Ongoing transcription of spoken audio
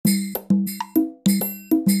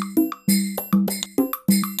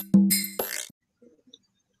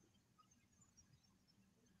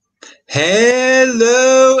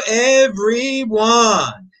Hello,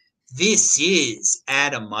 everyone. This is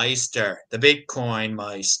Adam Meister, the Bitcoin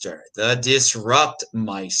Meister, the Disrupt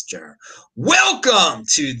Meister. Welcome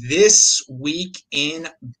to This Week in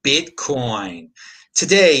Bitcoin.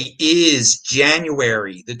 Today is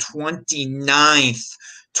January the 29th,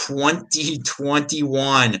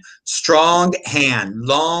 2021. Strong hand,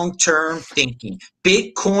 long-term thinking.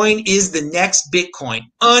 Bitcoin is the next Bitcoin,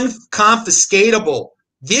 unconfiscatable.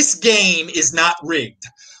 This game is not rigged.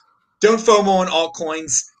 Don't FOMO on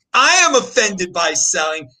altcoins. I am offended by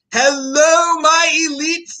selling. Hello, my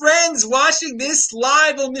elite friends watching this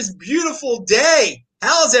live on this beautiful day.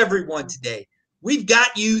 How's everyone today? We've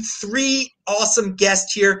got you three awesome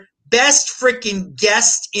guests here. Best freaking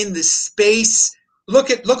guest in the space.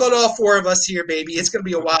 Look at all four of us here, baby. It's going to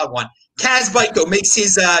be a wild one. Kaz Baiko makes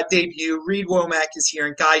his debut. Reed Womack is here,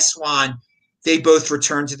 and Guy Swan. They both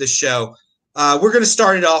return to the show. We're going to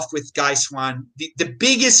start it off with Guy Swan. The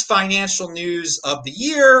biggest financial news of the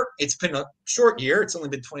year, it's been a short year, it's only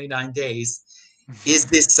been 29 days, is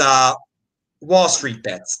this Wall Street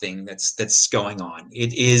Bets thing that's going on.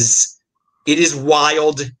 It is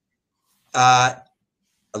wild. A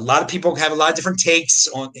lot of people have a lot of different takes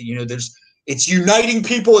on, it's uniting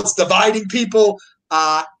people, it's dividing people.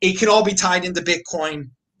 It can all be tied into Bitcoin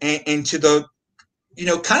and to the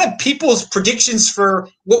kind of people's predictions for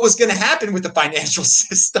what was going to happen with the financial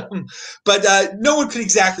system, but no one could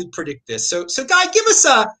exactly predict this. So Guy, give us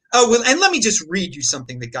and let me just read you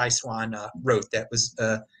something that Guy Swan wrote that was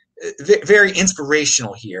very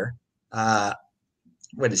inspirational here.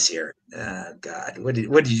 What is here? God, what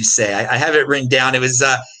did you say? I have it written down. It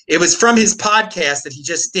was from his podcast that he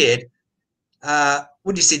just did.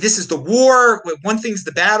 What do you say? This is the war. One thing's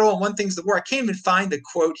the battle, and one thing's the war. I can't even find the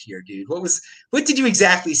quote here, dude. What did you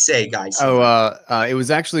exactly say, guys? It was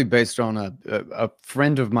actually based on a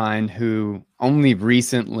friend of mine who only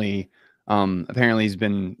recently, apparently he's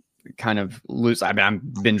been kind of loose. I mean,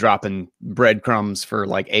 I've been dropping breadcrumbs for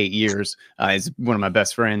like 8 years. He's one of my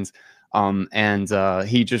best friends. And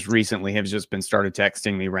he just recently has just been started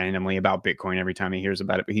texting me randomly about Bitcoin every time he hears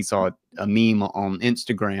about it. But he saw a meme on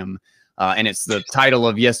Instagram. And it's the title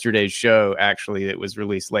of yesterday's show, actually, that was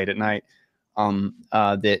released late at night,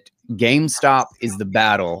 that GameStop is the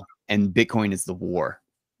battle and Bitcoin is the war.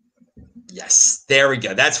 Yes, there we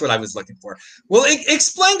go. That's what I was looking for. Well,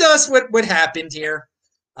 explain to us what happened here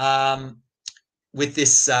with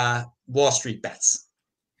this Wall Street Bets.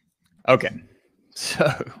 Okay.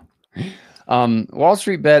 So Wall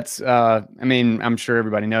Street Bets, I mean, I'm sure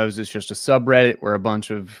everybody knows it's just a subreddit where a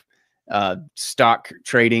bunch of stock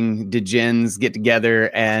trading degens get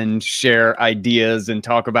together and share ideas and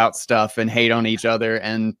talk about stuff and hate on each other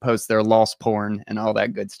and post their loss porn and all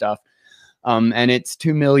that good stuff. And it's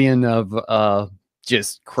 2 million of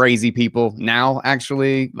just crazy people now.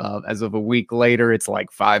 Actually, as of a week later, it's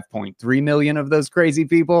like 5.3 million of those crazy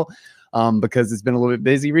people because it's been a little bit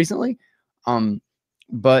busy recently.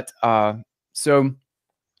 So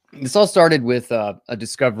this all started with a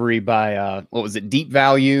discovery by what was it, Deep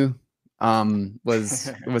Value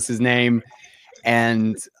was his name,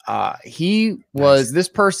 and this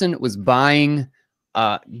person was buying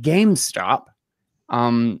GameStop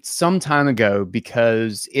some time ago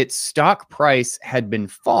because its stock price had been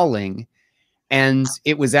falling, and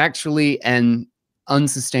it was actually an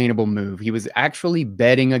unsustainable move. He was actually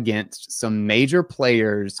betting against some major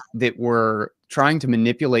players that were trying to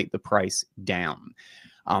manipulate the price down.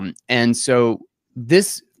 And so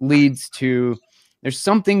this leads to, there's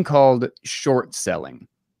something called short selling.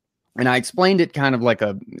 And I explained it kind of like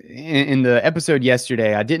in the episode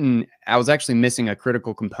yesterday. I was actually missing a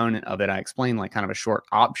critical component of it. I explained like kind of a short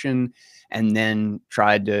option and then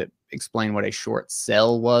tried to explain what a short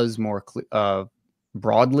sell was more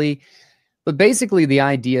broadly. But basically the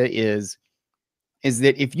idea is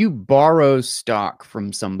that if you borrow stock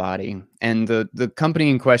from somebody, and the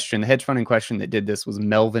company in question, the hedge fund in question that did this was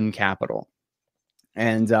Melvin Capital.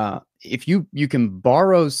 And if you can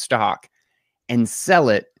borrow stock and sell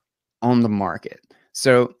it on the market.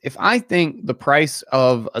 So if I think the price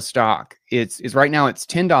of a stock is right now it's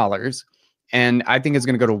 $10 and I think it's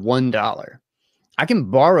going to go to $1, I can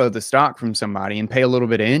borrow the stock from somebody and pay a little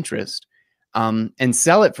bit of interest and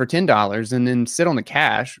sell it for $10 and then sit on the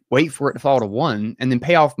cash, wait for it to fall to $1, and then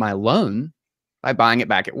pay off my loan by buying it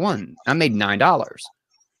back at $1. I made $9,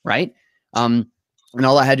 right? And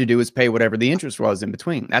all I had to do was pay whatever the interest was in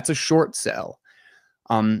between. That's a short sell.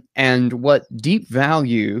 And what Deep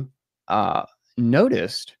Value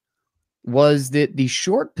noticed was that the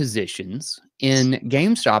short positions in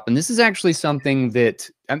GameStop, and this is actually something that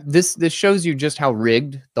this shows you just how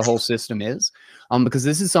rigged the whole system is. because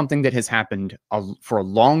this is something that has happened for a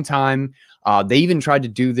long time. They even tried to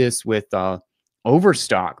do this with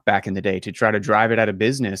Overstock back in the day to try to drive it out of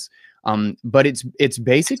business. But it's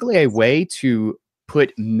basically a way to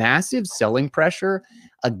put massive selling pressure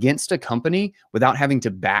against a company without having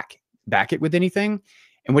to back it with anything.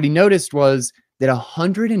 And what he noticed was that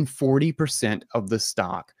 140% of the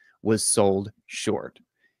stock was sold short.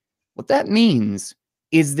 What that means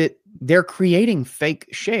is that they're creating fake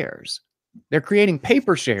shares. They're creating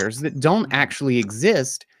paper shares that don't actually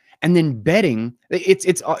exist, and then betting.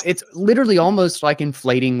 It's literally almost like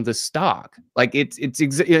inflating the stock. Like it's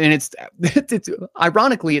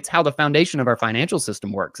ironically, it's how the foundation of our financial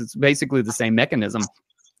system works. It's basically the same mechanism.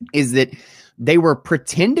 Is that they were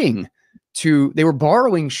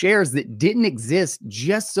borrowing shares that didn't exist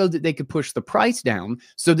just so that they could push the price down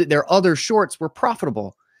so that their other shorts were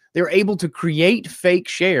profitable. They're able to create fake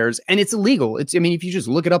shares, and it's illegal. I mean, if you just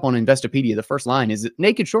look it up on Investopedia, the first line is that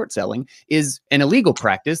naked short selling is an illegal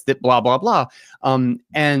practice that blah, blah, blah.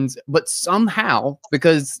 But somehow,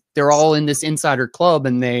 because they're all in this insider club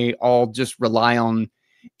and they all just rely on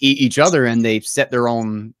each other, and they set their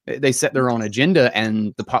own agenda,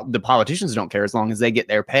 and the politicians don't care as long as they get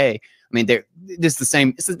their pay. I mean, they're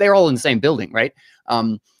all in the same building, right?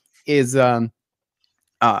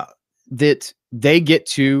 That they get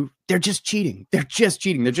to, they're just cheating. They're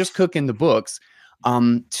just cooking the books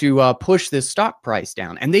to push this stock price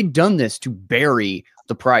down. And they've done this to bury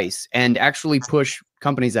the price and actually push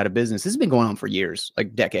companies out of business. This has been going on for years,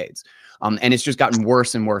 like decades. And it's just gotten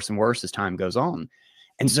worse and worse and worse as time goes on.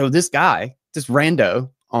 And so this rando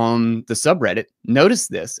on the subreddit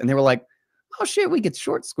noticed this, and they were like, oh shit, we could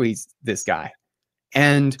short squeeze this guy.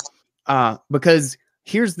 And because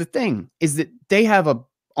here's the thing, is that they have a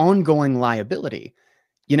ongoing liability.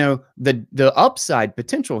 You know, the upside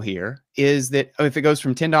potential here is that if it goes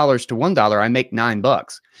from $10 to $1, I make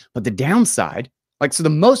 $9. But the downside, so the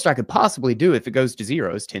most I could possibly do if it goes to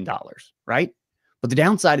zero is $10, right? But the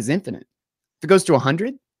downside is infinite. If it goes to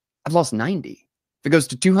 100, I've lost 90. If it goes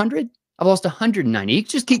to 200, I've lost 190. You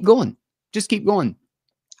just keep going. Just keep going.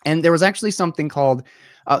 And there was actually something called,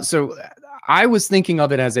 so I was thinking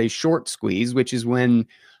of it as a short squeeze, which is when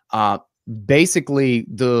basically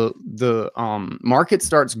the market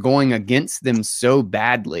starts going against them so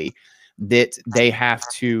badly that they have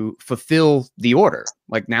to fulfill the order.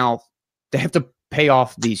 Like now they have to pay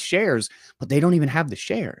off these shares, but they don't even have the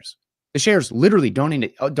shares. The shares literally don't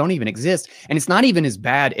even exist. And it's not even as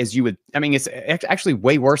bad as you would. I mean, it's actually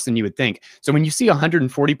way worse than you would think. So when you see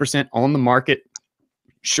 140% on the market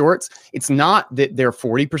shorts, it's not that they're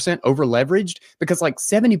 40% over leveraged, because like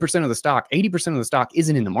 70% of the stock, 80% of the stock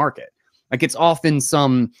isn't in the market. Like it's off in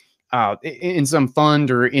some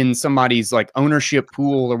fund or in somebody's like ownership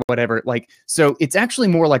pool or whatever. Like, so it's actually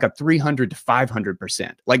more like a 300 to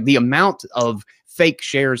 500%. Like the amount of fake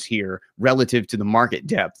shares here relative to the market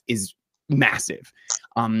depth is massive.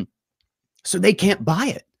 So they can't buy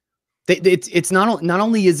it. It's not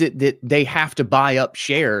only is it that they have to buy up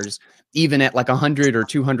shares even at like $100 or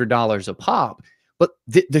 $200 a pop, but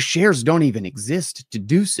the shares don't even exist to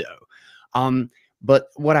do so. But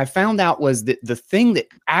what I found out was that the thing that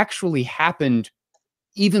actually happened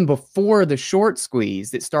even before the short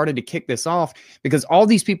squeeze that started to kick this off, because all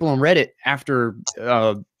these people on Reddit after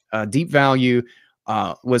Deep Value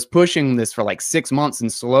was pushing this for like 6 months,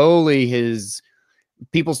 and slowly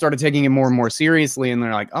people started taking it more and more seriously, and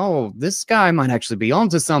they're like, oh, this guy might actually be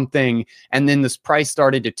onto something. And then this price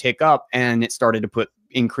started to tick up, and it started to put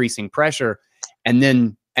increasing pressure. And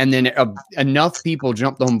then enough people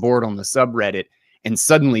jumped on board on the subreddit, and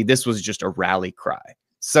suddenly this was just a rally cry.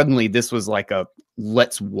 Suddenly this was like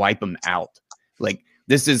let's wipe them out. Like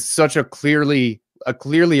this is such a clearly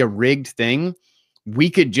a rigged thing.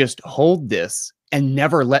 We could just hold this and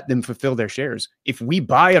never let them fulfill their shares. If we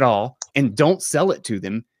buy it all and don't sell it to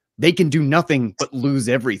them, they can do nothing but lose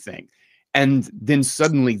everything. And then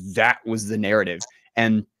suddenly that was the narrative.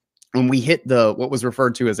 And when we hit what was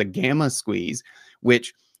referred to as a gamma squeeze,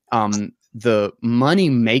 which the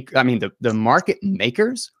market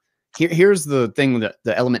makers, here's the thing, that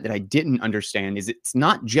the element that I didn't understand is it's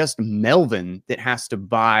not just Melvin that has to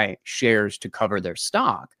buy shares to cover their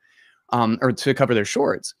stock, or to cover their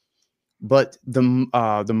shorts, but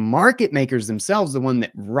the market makers themselves, the one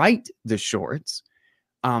that write the shorts,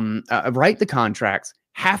 write the contracts,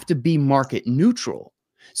 have to be market neutral.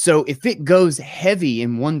 So if it goes heavy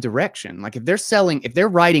in one direction, like if they're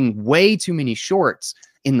writing way too many shorts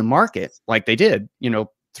in the market, like they did,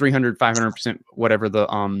 300, 500%, whatever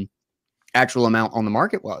the actual amount on the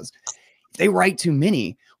market was, if they write too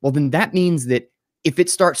many, well, then that means that if it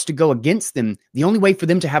starts to go against them, the only way for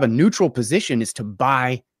them to have a neutral position is to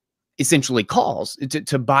buy essentially calls,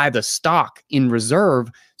 to buy the stock in reserve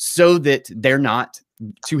so that they're not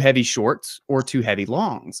too heavy shorts or too heavy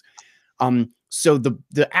longs. So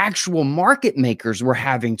the actual market makers were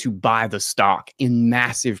having to buy the stock in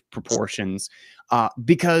massive proportions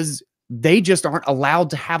because they just aren't allowed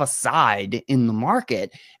to have a side in the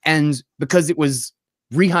market. And because it was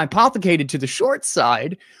rehypothecated to the short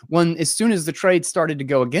side, when as soon as the trade started to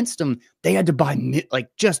go against them, they had to buy like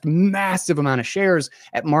just massive amount of shares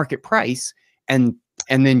at market price. And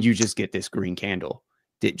then you just get this green candle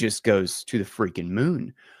that just goes to the freaking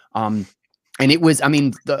moon. And it was, I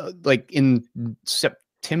mean, like in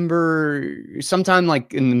September, sometime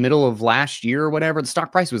like in the middle of last year or whatever, the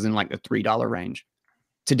stock price was in like the $3 range.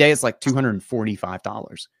 Today it's like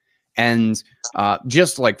 $245. And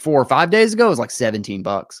just like 4 or 5 days ago, it was like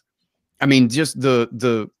 $17. I mean, just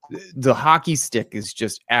the hockey stick is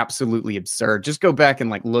just absolutely absurd. Just go back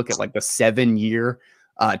and like look at like the 7-year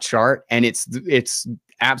chart, and it's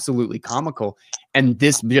absolutely comical. And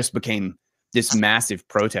this just became this massive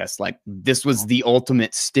protest. Like, this was the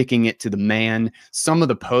ultimate sticking it to the man. Some of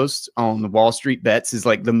the posts on the Wall Street Bets is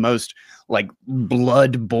like the most like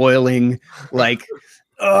blood boiling, like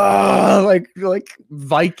like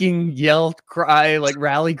Viking yell cry, like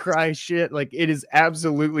rally cry shit. Like, it is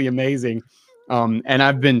absolutely amazing. And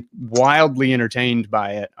I've been wildly entertained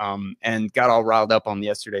by it. And got all riled up on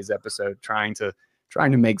yesterday's episode trying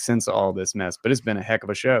to make sense of all this mess, but it's been a heck of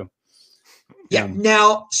a show. Yeah.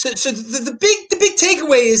 Now, so the big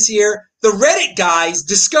takeaway is here: the Reddit guys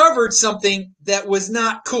discovered something that was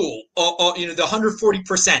not cool. You know, the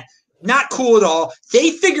 140%, not cool at all.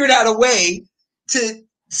 They figured out a way to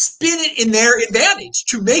spin it in their advantage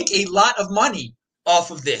to make a lot of money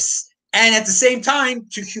off of this, and at the same time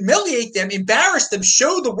to humiliate them, embarrass them,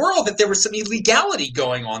 show the world that there was some illegality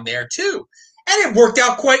going on there too, and it worked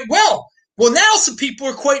out quite well. Well, now some people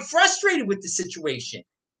are quite frustrated with the situation.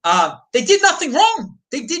 They did nothing wrong.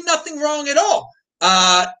 They did nothing wrong at all.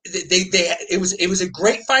 It was a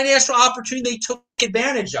great financial opportunity they took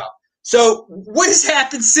advantage of. So what has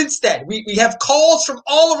happened since then? We have calls from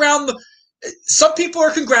all around some people are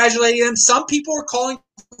congratulating them. Some people are calling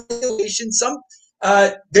for humiliation. Some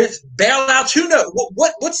there's bailouts. Who knows?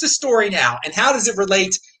 What's the story now, and how does it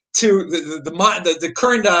relate to the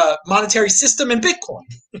current monetary system and Bitcoin?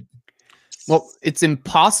 Well, it's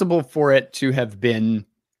impossible for it to have been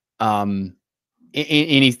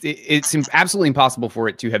it's absolutely impossible for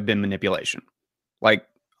it to have been manipulation. Like,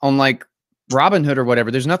 on like Robinhood or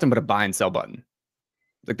whatever, there's nothing but a buy and sell button.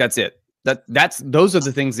 Like, that's it. Those are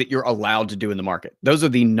the things that you're allowed to do in the market. Those are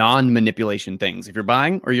the non-manipulation things. If you're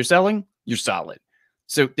buying or you're selling, you're solid.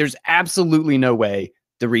 So there's absolutely no way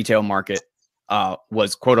the retail market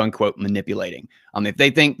was quote unquote manipulating. If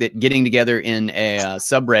they think that getting together in a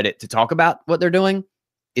subreddit to talk about what they're doing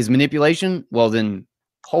is manipulation, well then,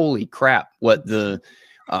 holy crap! What the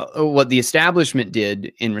establishment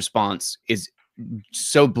did in response is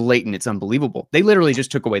so blatant, it's unbelievable. They literally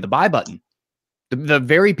just took away the buy button. The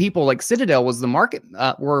very people like Citadel was the market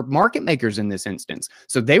were market makers in this instance,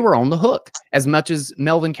 so they were on the hook as much as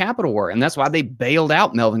Melvin Capital were, and that's why they bailed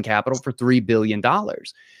out Melvin Capital for $3 billion.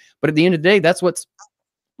 But at the end of the day, that's what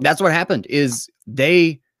happened. Is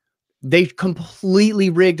they completely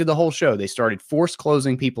rigged the whole show. They started force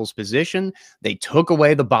closing people's position. They took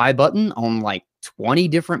away the buy button on like 20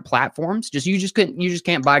 different platforms. You just can't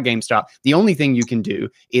buy GameStop. The only thing you can do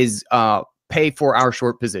is pay for our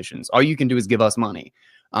short positions. All you can do is give us money.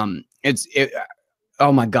 Oh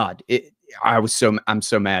my God. I'm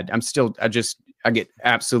so mad. I get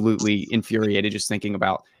absolutely infuriated just thinking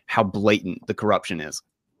about how blatant the corruption is.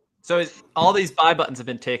 So all these buy buttons have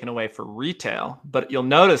been taken away for retail, but you'll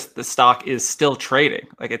notice the stock is still trading.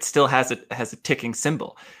 Like, it still has a ticking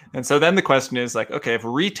symbol. And so then the question is like, okay, if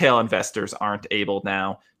retail investors aren't able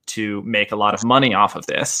now to make a lot of money off of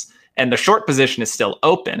this, and the short position is still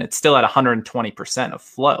open, it's still at 120% of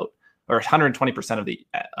float, or 120%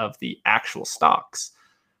 of the actual stocks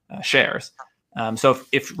shares. So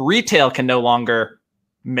if retail can no longer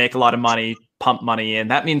make a lot of money, pump money in,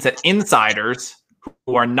 that means that insiders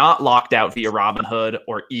who are not locked out via Robinhood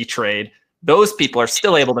or E-Trade, those people are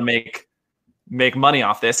still able to make money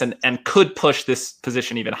off this and could push this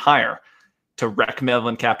position even higher to wreck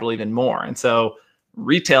Melvin Capital even more. And so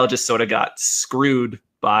retail just sort of got screwed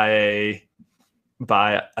by a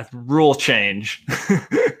rule change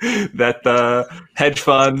that the hedge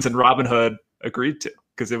funds and Robinhood agreed to,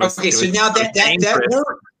 because it was okay. So now that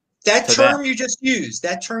term you just used,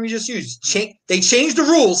 they changed the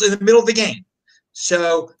rules in the middle of the game.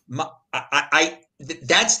 So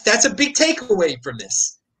that's a big takeaway from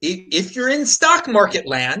this. If you're in stock market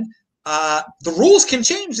land, the rules can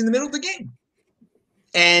change in the middle of the game,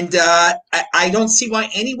 and I don't see why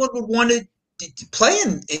anyone would want to play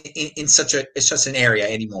in such an area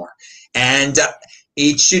anymore. And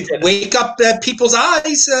it should wake up people's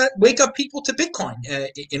eyes, wake up people to Bitcoin.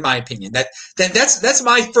 In my opinion, that's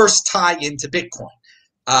my first tie into Bitcoin.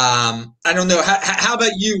 I don't know. How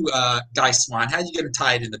about you, Guy Swan? How are you going to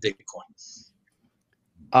tie it into Bitcoin?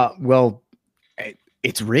 Well,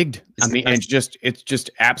 it's rigged. It's just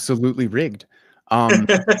absolutely rigged.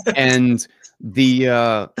 And the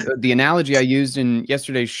analogy I used in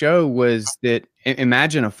yesterday's show was that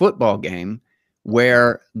imagine a football game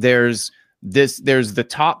where there's the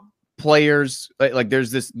top players, like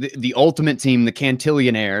there's the ultimate team, the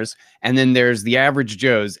Cantillionaires, and then there's the average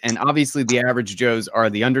Joes. And obviously the average Joes are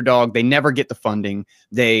the underdog. They never get the funding.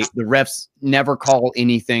 The refs never call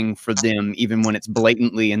anything for them, even when it's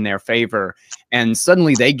blatantly in their favor. And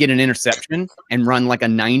suddenly they get an interception and run like a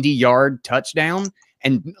 90-yard touchdown.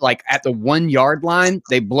 And like at the 1 yard line,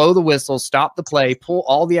 they blow the whistle, stop the play, pull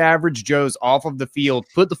all the average Joes off of the field,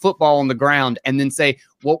 put the football on the ground, and then say,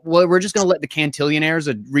 well we're just going to let the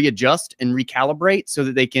Cantillionaires readjust and recalibrate so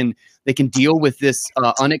that they can deal with this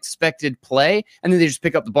unexpected play. And then they just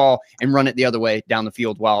pick up the ball and run it the other way down the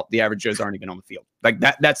field while the average Joes aren't even on the field. Like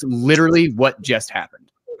that's literally what just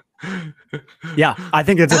happened. Yeah, I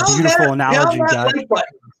think it's a beautiful analogy, guy.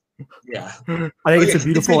 Yeah, I think it's a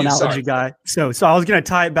beautiful analogy, guy. So I was going to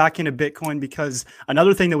tie it back into Bitcoin because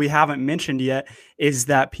another thing that we haven't mentioned yet is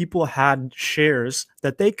that people had shares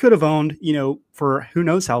that they could have owned, for who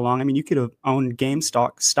knows how long. I mean, you could have owned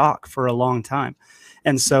GameStop stock for a long time.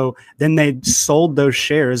 And so then they sold those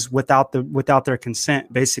shares without their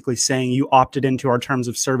consent, basically saying you opted into our terms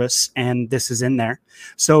of service and this is in there.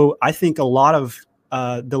 So I think a lot of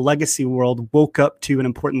the legacy world woke up to an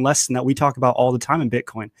important lesson that we talk about all the time in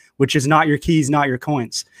Bitcoin, which is not your keys, not your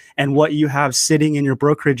coins. And what you have sitting in your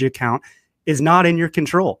brokerage account is not in your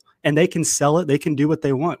control. And they can sell it. They can do what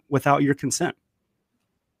they want without your consent.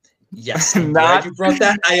 Yes, I'm glad you brought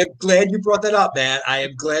that. I am glad you brought that up, man. I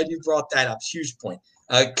am glad you brought that up. Huge point.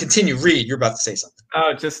 Continue, Reed. You're about to say something.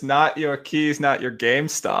 Oh, just not your keys, not your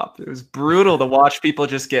GameStop. It was brutal to watch people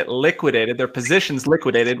just get liquidated, their positions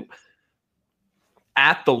liquidated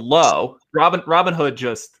at the low. Robinhood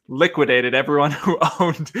just liquidated everyone who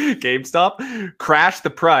owned GameStop, crashed the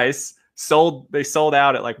price, they sold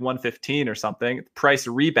out at like 115 or something. The price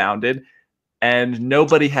rebounded and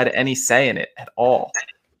nobody had any say in it at all.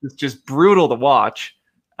 It's just brutal to watch.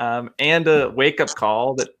 And a wake-up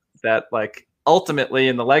call that like ultimately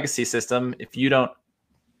in the legacy system, if you don't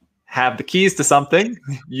have the keys to something,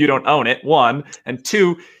 you don't own it, one. And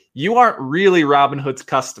two, you aren't really Robinhood's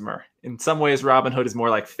customer. In some ways, Robinhood is more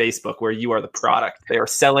like Facebook, where you are the product. They are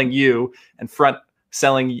selling you and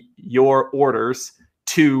selling your orders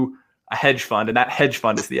to a hedge fund, and that hedge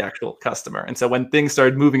fund is the actual customer. And so when things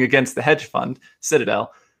started moving against the hedge fund,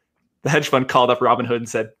 Citadel, the hedge fund called up Robinhood and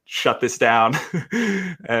said, shut this down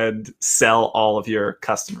and sell all of your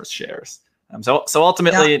customers' shares. So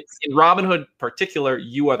ultimately, in Robinhood particular,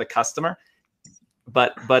 you are the customer.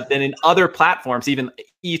 But then in other platforms, even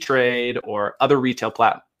E-Trade or other retail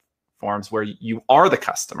platforms where you are the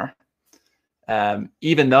customer,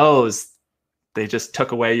 even those, they just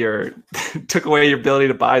took away your ability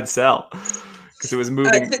to buy and sell because it was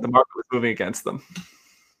moving. The market was moving against them.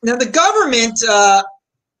 Now the government,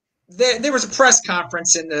 there was a press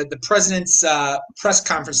conference, and the president's press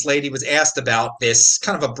conference lady was asked about this,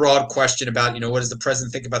 kind of a broad question about, what does the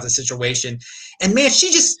president think about the situation? And man,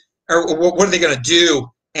 she just, or what are they going to do?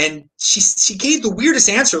 And she gave the weirdest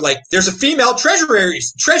answer, like, there's a female treasury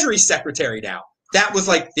secretary now. That was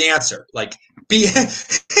like the answer. Like, you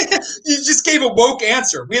just gave a woke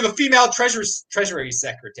answer. We have a female treasury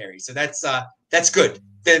secretary, so that's good.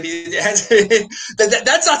 That's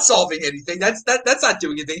not solving anything. That's not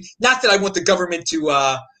doing anything. Not that I want the government to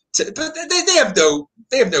but they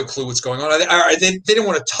have no clue what's going on. They don't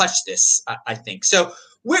want to touch this. I think so.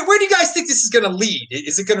 Where do you guys think this is going to lead?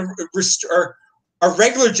 Is it going to are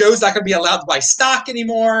regular Joes not going to be allowed to buy stock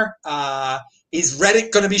anymore? Is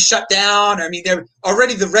Reddit going to be shut down? I mean, the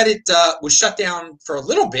Reddit was shut down for a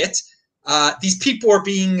little bit. These people are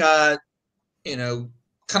being, kind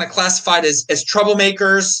of classified as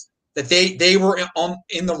troublemakers. That they were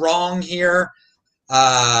in the wrong here.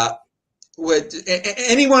 Would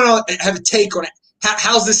anyone have a take on it?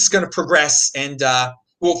 How's this going to progress? And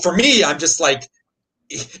well, for me, I'm just like,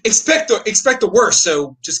 expect the worst.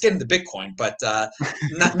 So just get into Bitcoin, but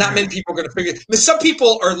not many people are going to figure. Some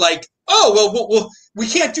people are like, oh well, we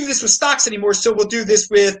can't do this with stocks anymore, so we'll do this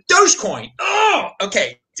with Dogecoin. Oh,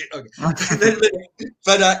 okay.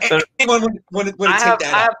 But anyone want to take that? I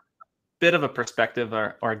have a bit of a perspective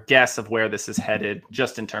or a guess of where this is headed,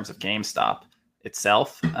 just in terms of GameStop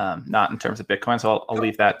itself, not in terms of Bitcoin. So I'll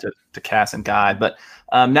leave that to Cass and Guy. But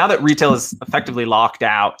now that retail is effectively locked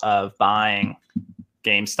out of buying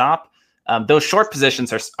GameStop, those short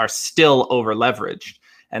positions are still over leveraged.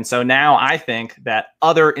 And so now I think that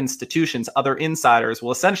other institutions, other insiders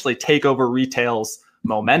will essentially take over retail's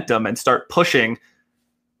momentum and start pushing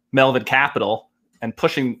Melvin Capital and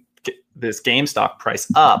pushing this GameStop price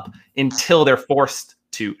up until they're forced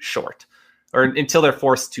to short, or until they're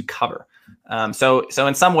forced to cover. So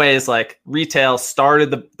in some ways, like, retail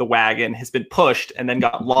started the wagon, has been pushed, and then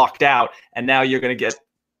got locked out, and now you're going to get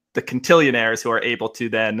the quintillionaires who are able to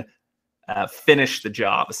then finish the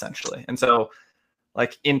job, essentially. And so,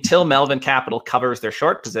 like, until Melvin Capital covers their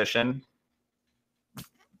short position,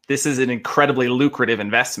 this is an incredibly lucrative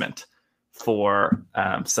investment for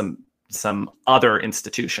some other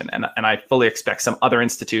institution, and I fully expect some other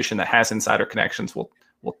institution that has insider connections will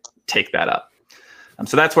take that up.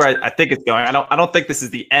 So that's where I think it's going. I don't think this is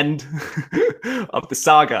the end of the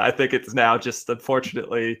saga. I think it's now just,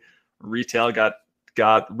 unfortunately, retail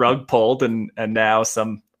got rug pulled, and now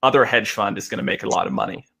some other hedge fund is going to make a lot of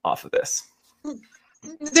money off of this.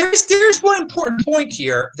 There's one important point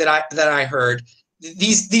here that I heard.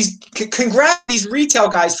 Congrats these retail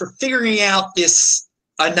guys for figuring out this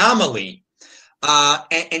anomaly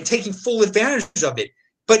and taking full advantage of it.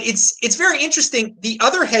 But it's very interesting. The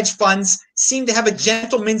other hedge funds seem to have a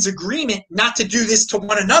gentleman's agreement not to do this to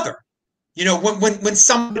one another. You know, when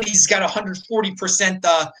somebody's got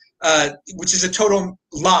 140%, which is a total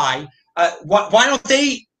lie, why don't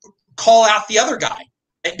they call out the other guy?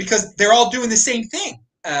 Right? Because they're all doing the same thing,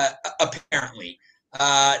 apparently.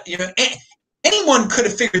 You know, anyone could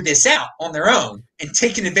have figured this out on their own and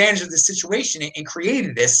taken advantage of the situation and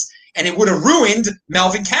created this, and it would have ruined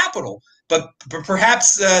Melvin Capital. But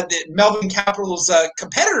perhaps Melvin Capital's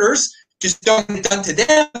competitors just don't get done to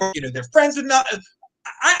them, or, you know, their friends would not.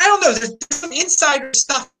 I don't know. There's some insider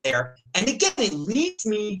stuff there, and again, it leads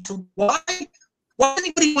me to why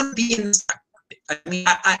anybody want to be in the stock market? I mean,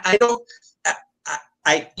 I don't.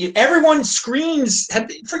 Everyone screams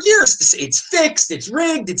for years to say it's fixed, it's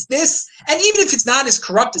rigged, it's this, and even if it's not as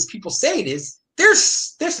corrupt as people say it is,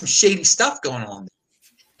 there's some shady stuff going on.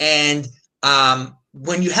 And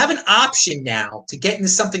when you have an option now to get into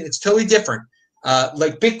something that's totally different,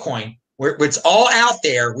 like Bitcoin, where it's all out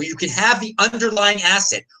there, where you can have the underlying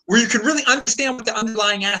asset, where you can really understand what the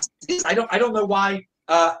underlying asset is. I don't know why.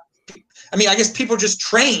 I mean, I guess people are just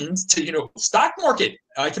trained to, you know, stock market.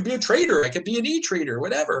 I can be a trader. I can be an e-trader,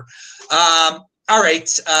 whatever. All right,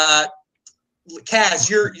 Kaz,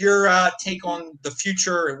 your take on the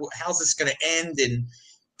future and how's this going to end, and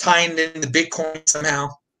tying into Bitcoin somehow?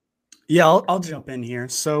 Yeah, I'll jump in here.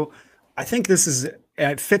 So I think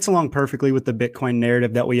it fits along perfectly with the Bitcoin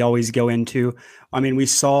narrative that we always go into. I mean, we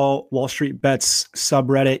saw Wall Street Bets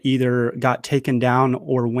subreddit either got taken down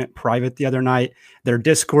or went private the other night. Their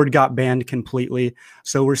Discord got banned completely.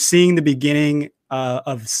 So we're seeing the beginning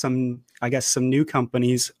of some new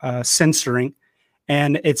companies censoring,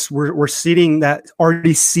 and we're seeing that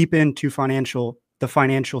already seep into the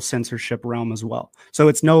financial censorship realm as well. So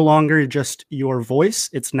it's no longer just your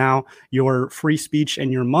voice. It's now your free speech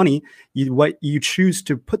and your money. What you choose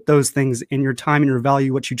to put those things in, your time and your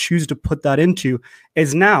value, what you choose to put that into,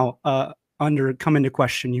 is now come into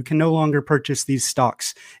question. You can no longer purchase these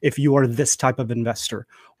stocks if you are this type of investor,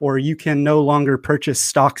 or you can no longer purchase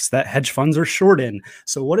stocks that hedge funds are short in.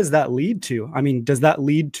 So what does that lead to? I mean, does that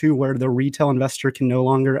lead to where the retail investor can no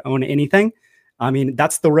longer own anything? I mean,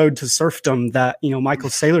 that's the road to serfdom that, you know, Michael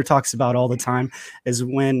Saylor talks about all the time, is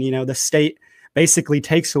when, you know, the state basically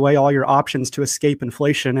takes away all your options to escape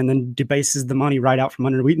inflation and then debases the money right out from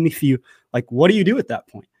underneath you. Like, what do you do at that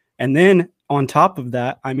point? And then on top of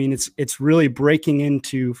that, I mean, it's really breaking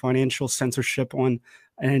into financial censorship on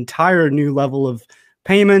an entire new level of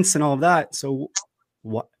payments and all of that. So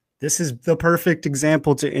this is the perfect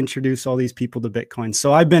example to introduce all these people to Bitcoin.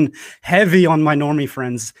 So I've been heavy on my normie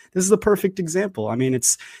friends. This is the perfect example. I mean,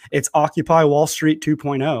 it's Occupy Wall Street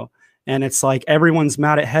 2.0. And it's like everyone's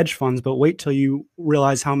mad at hedge funds, but wait till you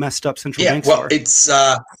realize how messed up central banks are. It's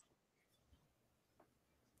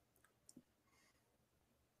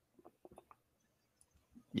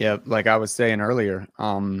yeah, like I was saying earlier,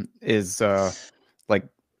 like,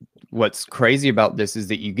 what's crazy about this is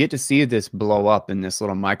that you get to see this blow up in this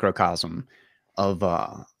little microcosm of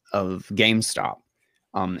GameStop,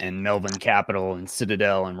 and Melvin Capital and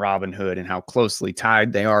Citadel and Robinhood, and how closely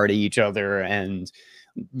tied they are to each other, and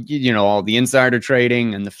all the insider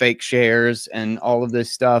trading and the fake shares and all of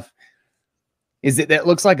this stuff, is that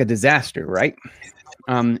looks like a disaster, right?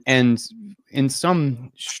 And in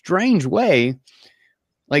some strange way,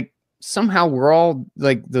 like somehow we're all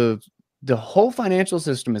like the whole financial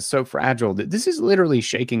system is so fragile that this is literally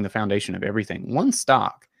shaking the foundation of everything. One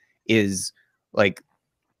stock is like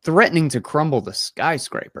threatening to crumble the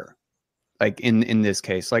skyscraper. Like in this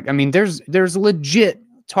case, like, I mean, there's legit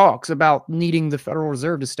talks about needing the Federal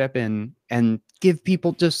Reserve to step in and give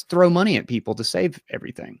people, just throw money at people to save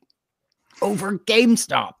everything over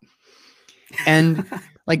GameStop. And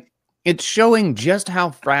like, it's showing just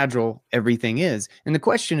how fragile everything is. And the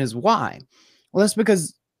question is why? Well, that's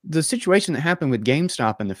because the situation that happened with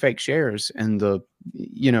GameStop and the fake shares and the,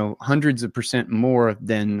 hundreds of % more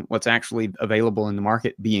than what's actually available in the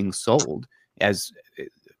market being sold as,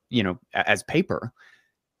 as paper.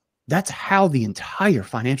 That's how the entire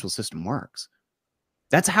financial system works.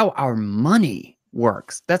 That's how our money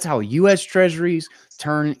works. That's how U.S. treasuries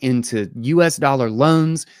turn into U.S. dollar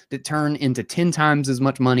loans that turn into 10 times as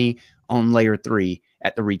much money on layer 3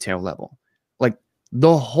 at the retail level. Like,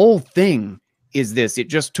 the whole thing is this. It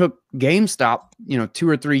just took GameStop, 2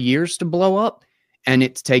 or 3 years to blow up, and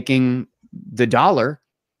it's taking the dollar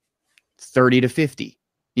 30 to 50.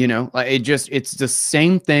 It's the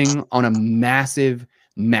same thing on a massive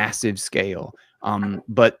scale.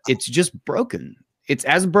 But it's just broken. It's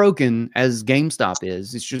as broken as GameStop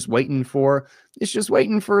is. It's just waiting for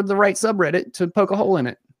the right subreddit to poke a hole in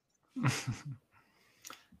it.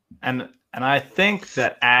 And I think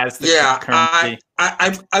that as the currency,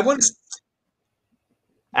 I want to.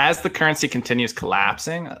 As the currency continues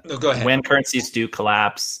collapsing, go ahead. When currencies do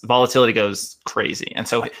collapse, volatility goes crazy. And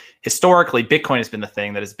so historically, Bitcoin has been the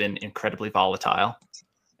thing that has been incredibly volatile,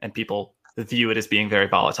 and people view it as being very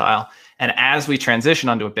volatile. And as we transition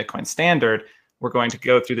onto a Bitcoin standard, we're going to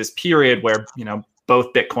go through this period where,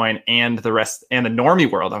 both Bitcoin and the rest and the normie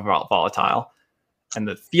world are volatile, and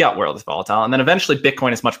the fiat world is volatile. And then eventually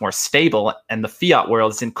Bitcoin is much more stable, and the fiat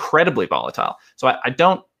world is incredibly volatile. So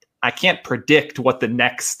I can't predict what the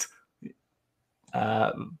next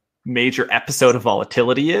major episode of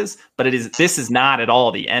volatility is, but this is not at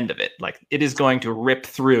all the end of it. Like, it is going to rip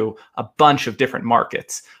through a bunch of different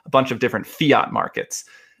markets, a bunch of different fiat markets,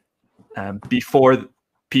 before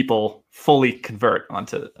people fully convert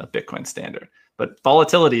onto a Bitcoin standard. But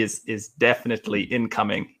volatility is definitely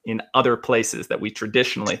incoming in other places that we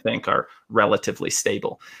traditionally think are relatively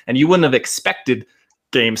stable. And you wouldn't have expected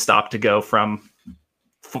GameStop to go from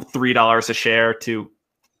 $3 a share to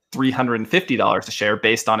 $350 a share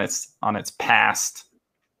based on its past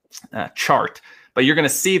chart. But you're going to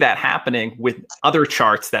see that happening with other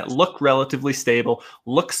charts that look relatively stable,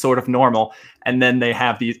 look sort of normal, and then they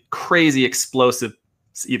have these crazy explosive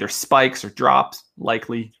either spikes or drops,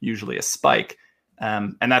 usually a spike.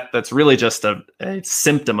 And that's really just a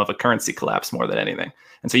symptom of a currency collapse more than anything.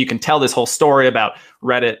 And so you can tell this whole story about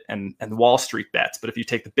Reddit and Wall Street bets, but if you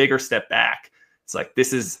take the bigger step back, it's like,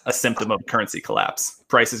 this is a symptom of currency collapse.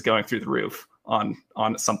 Prices going through the roof on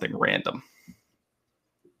something random.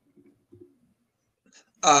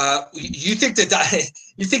 You think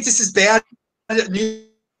this is bad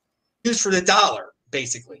news for the dollar,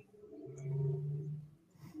 basically?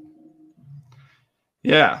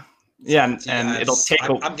 Yeah, and it'll take.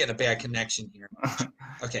 I'm getting a bad connection here.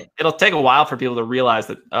 Okay, it'll take a while for people to realize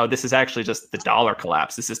that, oh, this is actually just the dollar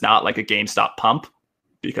collapse. This is not like a GameStop pump,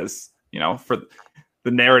 because for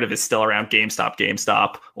the narrative is still around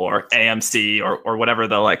GameStop or AMC or whatever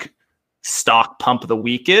the like stock pump of the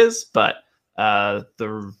week is, but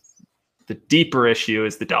the deeper issue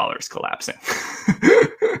is the dollar's collapsing.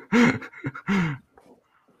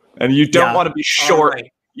 And you don't want to be short.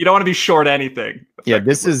 Right. You don't want to be short anything. Yeah,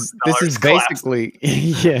 this is basically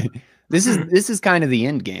this is kind of the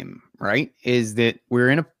end game, right? Is that we're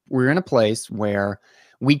in a place where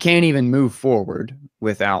we can't even move forward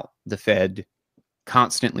without the Fed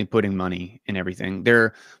constantly putting money in everything.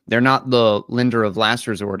 They're not the lender of last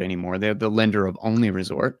resort anymore. They're the lender of only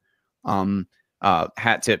resort.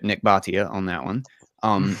 Hat tip Nick Bhatia on that one.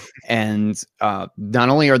 And not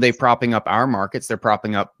only are they propping up our markets, they're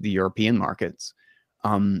propping up the European markets.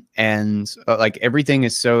 Like, everything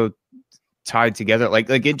is so tied together. Like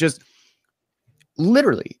it just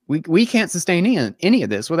literally, we can't sustain any of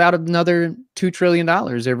this without another $2 trillion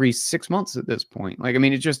every 6 months at this point. Like, I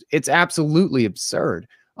mean, it's absolutely absurd.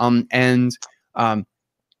 Oh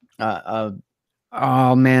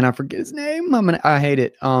man, I forget his name. I hate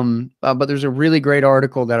it. But there's a really great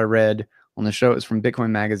article that I read on the show. It was from Bitcoin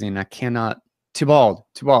Magazine. I cannot, Tibald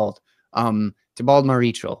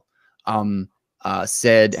Marichal,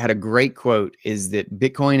 said, had a great quote, is that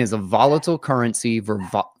Bitcoin is a volatile currency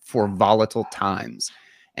for volatile times.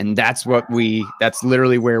 And that's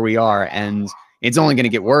literally where we are. And it's only going to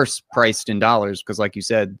get worse priced in dollars, because like you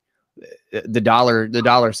said, the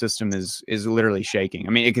dollar system is literally shaking. I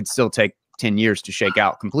mean, it could still take 10 years to shake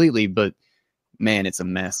out completely, but man, it's a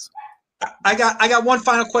mess. I got one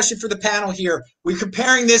final question for the panel here. We're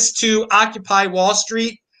comparing this to Occupy Wall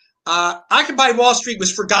Street. Occupy Wall Street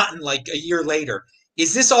was forgotten like a year later.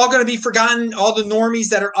 Is this all going to be forgotten? All the normies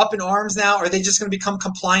that are up in arms now, are they just going to become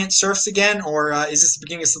compliant serfs again, or is this the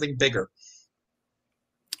beginning of something bigger?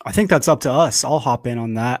 I think that's up to us. I'll hop in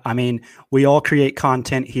on that. I mean, we all create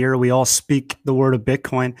content here. We all speak the word of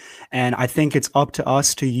Bitcoin. And I think it's up to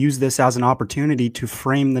us to use this as an opportunity to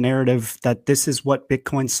frame the narrative that this is what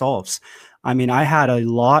Bitcoin solves. I mean, I had a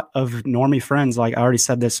lot of normie friends, like I already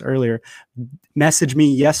said this earlier, message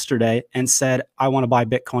me yesterday and said, I want to buy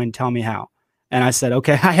Bitcoin. Tell me how. And I said,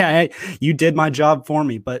 okay, you did my job for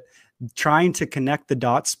me. But trying to connect the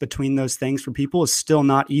dots between those things for people is still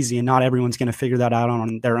not easy, and not everyone's going to figure that out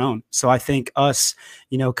on their own. So I think us,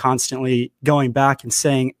 constantly going back and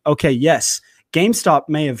saying, okay, yes, GameStop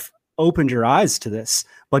may have opened your eyes to this,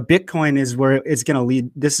 but Bitcoin is where it's going to lead.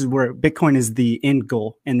 This is where Bitcoin is the end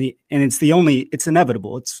goal, and it's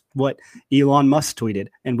inevitable. It's what Elon Musk tweeted,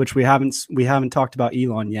 and which we haven't talked about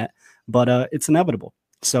Elon yet, but it's inevitable.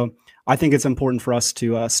 So I think it's important for us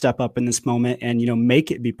to step up in this moment and,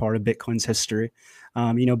 make it be part of Bitcoin's history.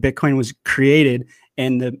 Bitcoin was created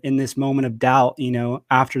in this moment of doubt,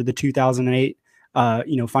 after the 2008,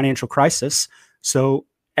 financial crisis. So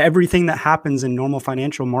everything that happens in normal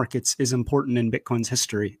financial markets is important in Bitcoin's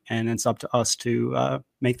history, and it's up to us to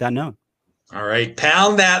make that known. All right,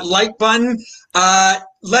 pound that like button.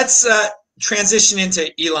 Let's transition into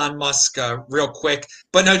Elon Musk real quick.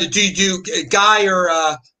 But no, do you, Guy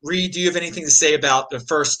or Reed, do you have anything to say about the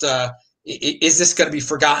first? Is this going to be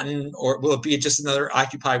forgotten, or will it be just another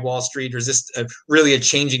Occupy Wall Street, or is this really a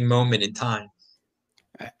changing moment in time?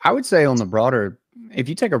 I would say on the broader, if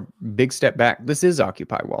you take a big step back, this is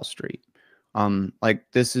Occupy Wall Street. Like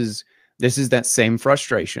this is that same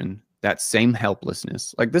frustration, that same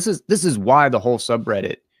helplessness. Like this is why the whole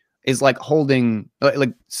subreddit is like holding,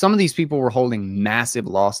 like some of these people were holding massive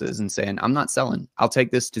losses and saying, I'm not selling. I'll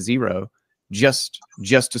take this to zero just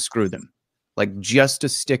to screw them. Like just to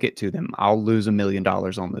stick it to them. I'll lose $1 million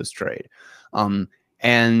on this trade.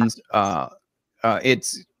 It's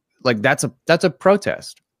like, that's a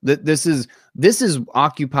protest. This is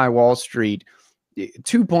Occupy Wall Street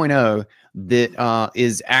 2.0 that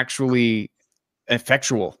is actually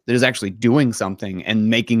effectual, that is actually doing something and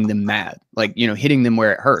making them mad, like, hitting them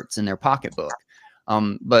where it hurts in their pocketbook.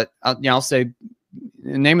 But I'll say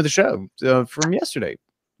the name of the show from yesterday,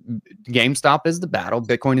 GameStop is the battle,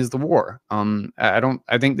 Bitcoin is the war.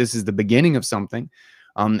 I think this is the beginning of something.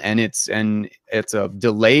 And it's a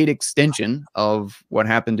delayed extension of what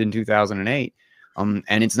happened in 2008. And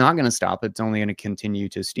it's not going to stop. It's only going to continue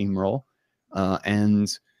to steamroll.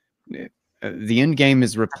 And the end game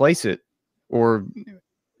is replace it, or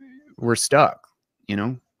we're stuck,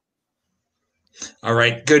 All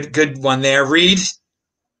right. Good one there. Reed?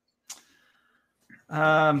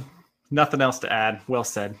 Nothing else to add. Well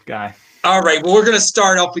said, Guy. All right. Well, we're going to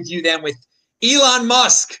start off with you then with Elon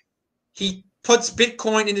Musk. He puts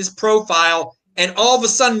Bitcoin in his profile, and all of a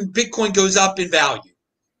sudden Bitcoin goes up in value.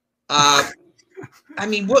 I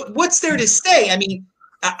mean, what's there to say? I mean,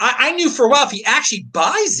 I knew for a while if he actually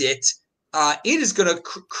buys it, it is going to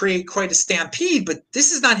create quite a stampede, but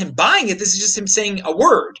this is not him buying it. This is just him saying a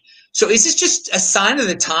word. So is this just a sign of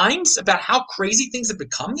the times about how crazy things have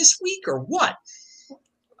become this week, or what?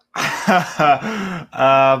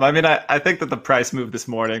 I mean, I think that the price move this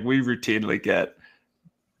morning, we routinely get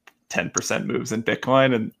 10% moves in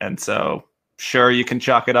Bitcoin. And so sure, you can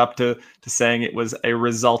chalk it up to saying it was a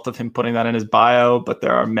result of him putting that in his bio, but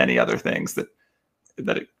there are many other things that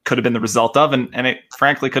it could have been the result of, and it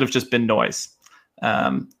frankly could have just been noise.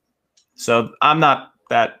 So I'm not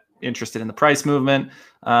that interested in the price movement,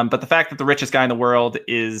 but the fact that the richest guy in the world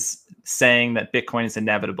is saying that Bitcoin is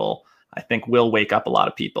inevitable, I think will wake up a lot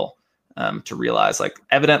of people to realize, like,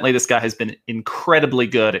 evidently this guy has been incredibly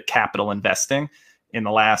good at capital investing in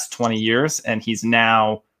the last 20 years, and he's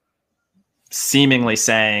now seemingly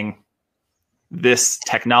saying this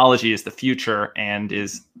technology is the future and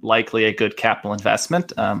is likely a good capital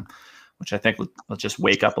investment, which I think will just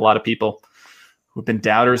wake up a lot of people who've been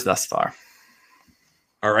doubters thus far.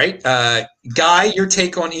 All right. Guy, your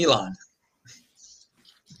take on Elon?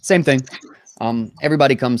 Same thing.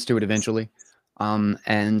 Everybody comes to it eventually,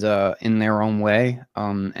 and in their own way.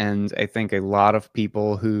 And I think a lot of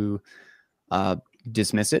people who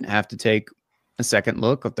dismiss it have to take a second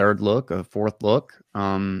look, a third look, a fourth look,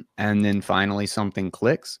 and then finally something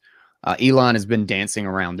clicks. Elon has been dancing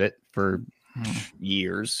around it for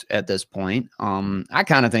years at this point. I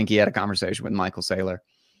kind of think he had a conversation with Michael Saylor.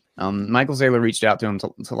 Michael Saylor reached out to him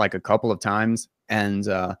to like a couple of times, and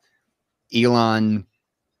Elon,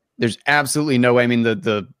 there's absolutely no way. I mean,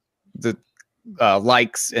 the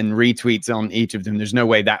likes and retweets on each of them, there's no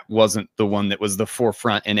way that wasn't the one that was the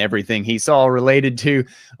forefront in everything he saw related to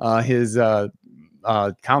his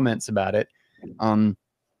comments about it.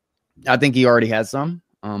 I think he already has some.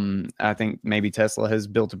 I think maybe Tesla has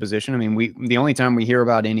built a position. I mean, the only time we hear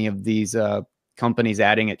about any of these companies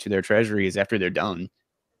adding it to their treasury is after they're done.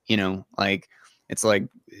 You know, like it's like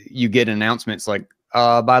you get an announcement. It's like,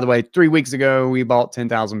 by the way, 3 weeks ago we bought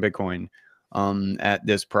 10,000 Bitcoin at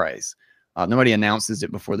this price. Nobody announces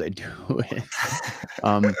it before they do it.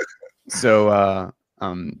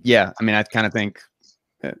 Yeah, I mean, I kind of think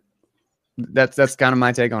that's kind of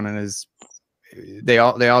my take on it. Is they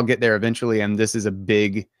all get there eventually, and this is a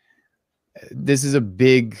big it's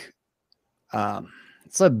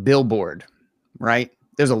a billboard, right?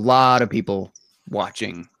 There's a lot of people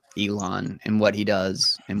watching Elon and what he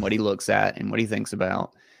does and what he looks at and what he thinks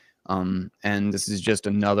about. And this is just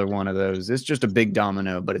another one of those. It's just a big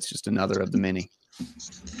domino, but it's just another of the many.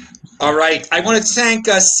 All right. I want to thank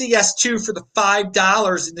CS2 for the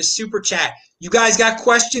 $5 in the super chat. You guys got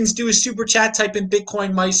questions? Do a super chat. Type in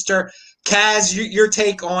Bitcoin Meister. Kaz, your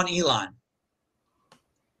take on Elon.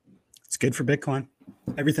 It's good for Bitcoin.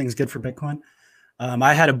 Everything's good for Bitcoin.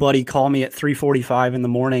 I had a buddy call me at 3:45 in the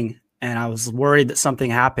morning, and I was worried that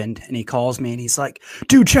something happened. And he calls me and he's like,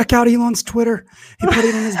 dude, check out Elon's Twitter. He put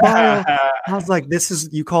it in his bio. I was like,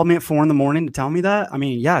 you called me at 4 a.m. to tell me that? I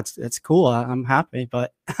mean, yeah, it's cool. I'm happy.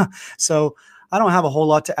 But so I don't have a whole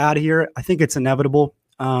lot to add here. I think it's inevitable.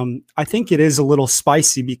 I think it is a little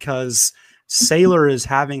spicy because Saylor is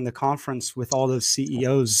having the conference with all those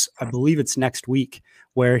CEOs. I believe it's next week,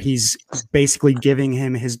 where he's basically giving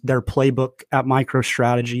him their playbook at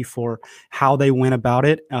MicroStrategy for how they went about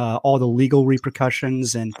it, all the legal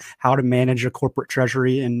repercussions and how to manage a corporate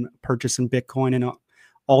treasury and purchase in Bitcoin and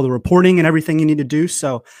all the reporting and everything you need to do.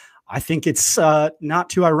 So I think it's not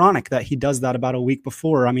too ironic that he does that about a week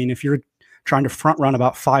before. I mean, if you're trying to front run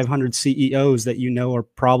about 500 CEOs that you know are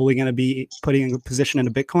probably going to be putting a position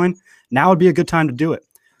into Bitcoin, now would be a good time to do it.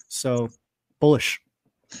 So bullish.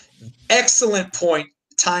 Excellent point,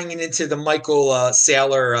 tying it into the Michael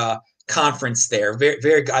Saylor conference there. Very,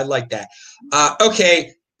 very good. I like that.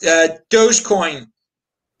 Okay, Dogecoin.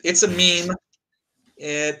 It's a meme.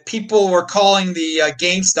 People were calling the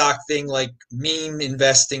GameStop thing like meme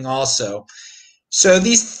investing also. So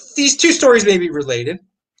these two stories may be related.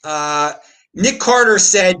 Nick Carter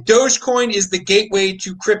said Dogecoin is the gateway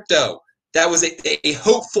to crypto. That was a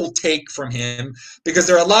hopeful take from him, because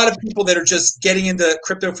there are a lot of people that are just getting into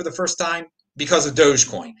crypto for the first time because of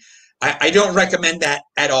Dogecoin. I don't recommend that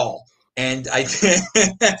at all. And I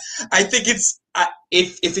I think it's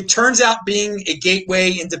if it turns out being a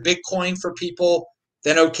gateway into Bitcoin for people,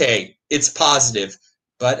 then okay, it's positive.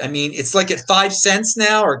 But I mean, it's like at 5 cents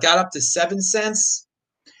now, or got up to 7 cents.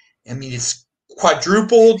 I mean, it's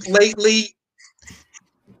quadrupled lately.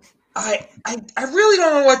 I really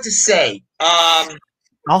don't know what to say.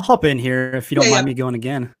 I'll hop in here if you don't mind me going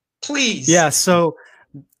again. Please. Yeah. So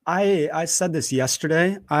I said this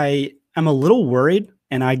yesterday. I am a little worried,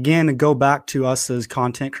 and again, go back to us as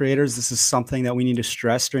content creators. This is something that we need to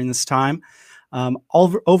stress during this time.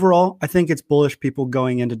 Overall, I think it's bullish people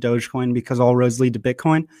going into Dogecoin because all roads lead to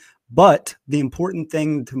Bitcoin. But the important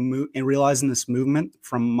thing to move and realize in this movement,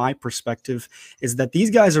 from my perspective, is that these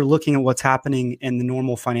guys are looking at what's happening in the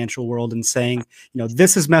normal financial world and saying, you know,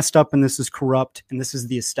 this is messed up and this is corrupt and this is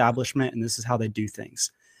the establishment and this is how they do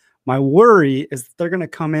things. My worry is that they're going to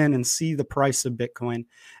come in and see the price of Bitcoin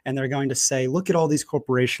and they're going to say, look at all these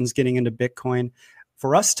corporations getting into Bitcoin.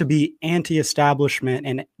 For us to be anti-establishment,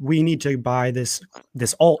 and we need to buy this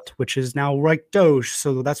alt, which is now like Doge.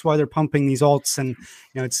 So that's why they're pumping these alts, and you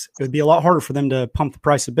know it would be a lot harder for them to pump the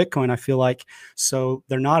price of Bitcoin, I feel like. So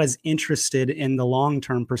they're not as interested in the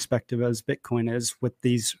long-term perspective as Bitcoin is with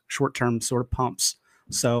these short-term sort of pumps.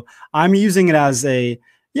 So I'm using it as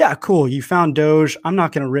yeah, cool. You found Doge. I'm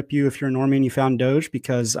not going to rip you if you're a normie and you found Doge,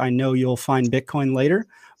 because I know you'll find Bitcoin later.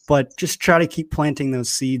 But just try to keep planting those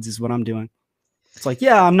seeds is what I'm doing. It's like,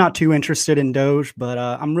 yeah, I'm not too interested in Doge, but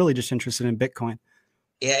I'm really just interested in Bitcoin.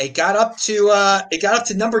 Yeah, it got up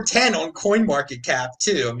to number 10 on CoinMarketCap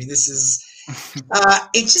too. I mean, this is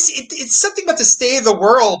It's something about the state of the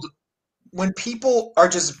world when people are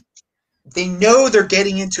they know they're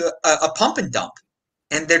getting into a pump and dump,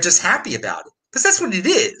 and they're just happy about it, because that's what it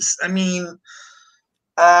is. I mean,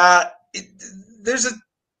 there's a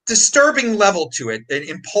disturbing level to it, an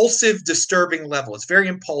impulsive, disturbing level. It's very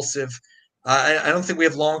impulsive. I don't think we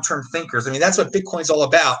have long-term thinkers. I mean, that's what Bitcoin's all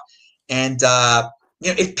about. And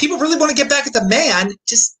if people really want to get back at the man,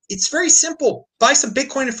 it's very simple. Buy some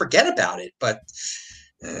Bitcoin and forget about it. But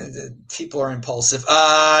people are impulsive.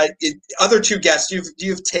 Other two guests, do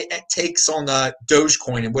you have takes on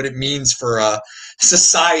Dogecoin and what it means for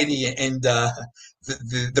society and the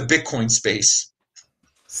Bitcoin space?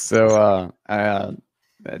 So I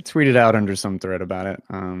tweeted out under some thread about it,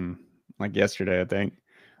 like yesterday, I think.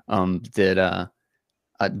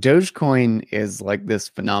 Dogecoin is like this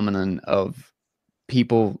phenomenon of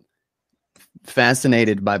people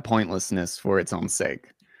fascinated by pointlessness for its own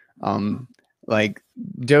sake. Like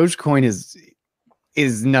Dogecoin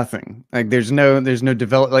is nothing. Like there's no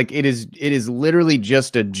develop. Like it is literally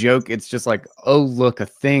just a joke. It's just like, oh look, a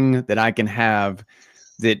thing that I can have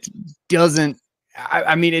that doesn't.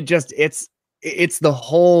 I mean, it's the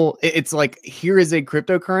whole, it's like, here is a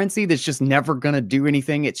cryptocurrency that's just never going to do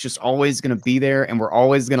anything. It's just always going to be there, and we're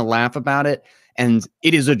always going to laugh about it. And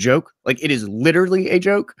it is a joke. Like, it is literally a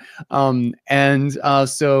joke. So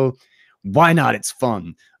why not? It's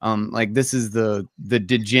fun. Like, this is the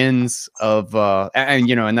degens of,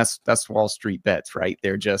 and that's Wall Street bets, right?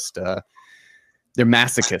 They're just, they're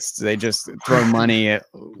masochists. They just throw money at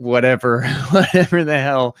whatever the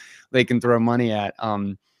hell they can throw money at.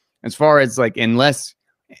 As far as like, unless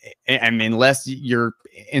you're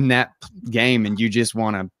in that game and you just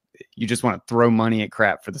want to throw money at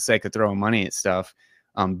crap for the sake of throwing money at stuff,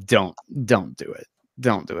 don't do it.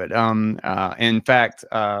 Don't do it. In fact,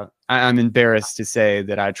 I'm embarrassed to say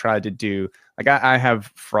that I tried to do, like, I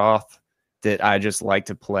have froth that I just like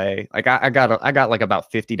to play. Like I got like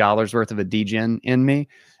about $50 worth of a degen in me,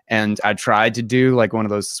 and I tried to do like one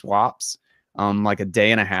of those swaps like a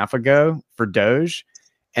day and a half ago for Doge.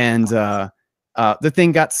 And the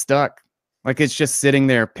thing got stuck. Like, it's just sitting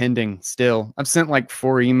there pending still. I've sent like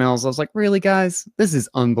 4 emails. I was like, really, guys, this is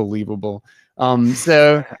unbelievable.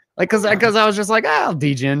 So like, cause I was just like, I'll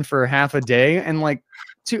degen for half a day, and like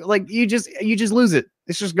you just lose it.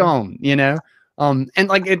 It's just gone, and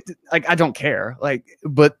like I don't care. Like,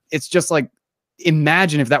 but it's just like,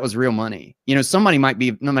 imagine if that was real money. Somebody might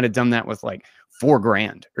have done that with like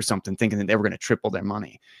 $4,000 or something, thinking that they were going to triple their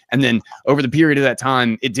money. And then over the period of that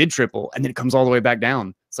time, it did triple, and then it comes all the way back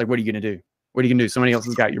down. It's like, what are you going to do? What are you going to do? Somebody else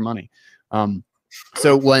has got your money.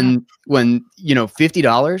 So when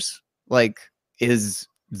 $50 like is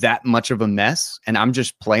that much of a mess, and I'm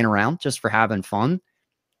just playing around just for having fun,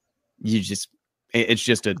 you just don't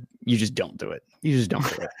do it. You just don't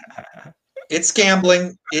do it. It's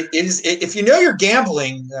gambling. It is. If you know you're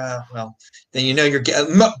gambling, well, then you know you're.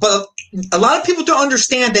 But a lot of people don't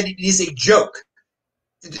understand that it is a joke.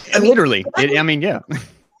 Literally, yeah.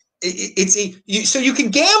 So you can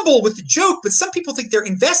gamble with the joke, but some people think they're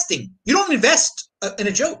investing. You don't invest in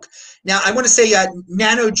a joke. Now, I want to say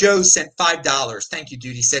Nano Joe sent $5. Thank you,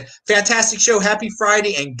 dude. He said, fantastic show. Happy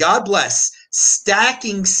Friday, and God bless.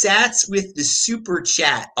 Stacking sats with the super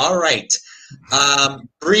chat. All right.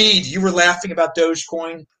 Breed, you were laughing about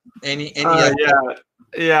Dogecoin. Any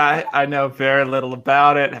Yeah, I know very little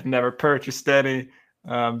about it. I've never purchased any.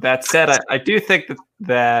 That said, I do think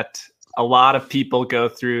that a lot of people go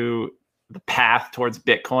through the path towards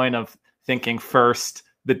Bitcoin of thinking first,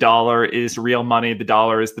 the dollar is real money. The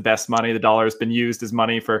dollar is the best money. The dollar has been used as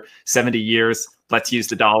money for 70 years. Let's use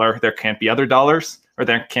the dollar. There can't be other dollars, or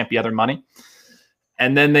there can't be other money.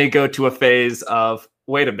 And then they go to a phase of,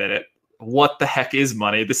 wait a minute, what the heck is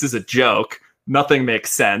money? This is a joke. Nothing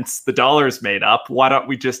makes sense. The dollar is made up. Why don't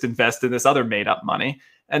we just invest in this other made up money?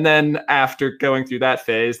 And then after going through that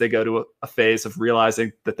phase, they go to a phase of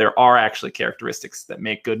realizing that there are actually characteristics that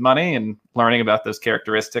make good money, and learning about those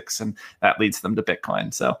characteristics, and that leads them to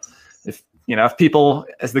Bitcoin. So if people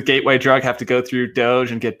as the gateway drug have to go through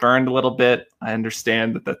Doge and get burned a little bit, I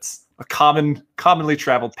understand that that's a commonly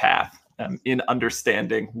traveled path in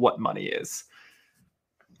understanding what money is.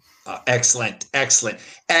 Excellent.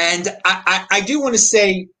 And I do want to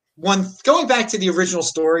say, going back to the original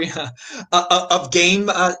story of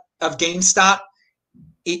GameStop,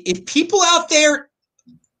 if people out there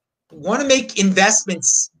want to make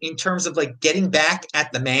investments in terms of like getting back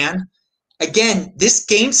at the man, again, this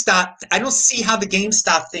GameStop, I don't see how the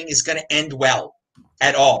GameStop thing is going to end well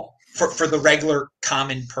at all for the regular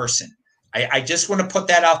common person. I just want to put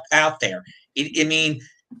that out there.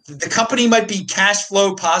 the company might be cash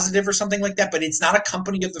flow positive or something like that, but it's not a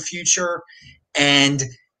company of the future. And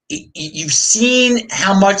you've seen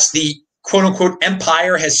how much the quote unquote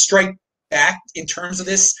empire has struck back in terms of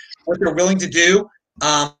this, what they're willing to do.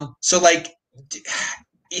 So like,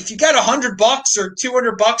 if you got $100 or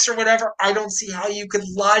 $200 or whatever, I don't see how you could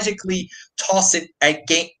logically toss it at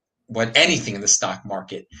anything in the stock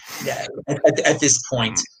market at this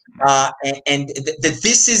point. And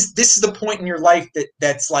this is the point in your life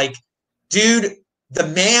that's like, dude, the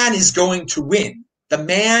man is going to win. The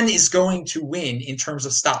man is going to win in terms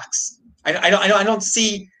of stocks. I don't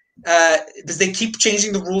see because they keep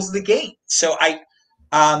changing the rules of the game. So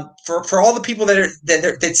for all the people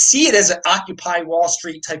that see it as an Occupy Wall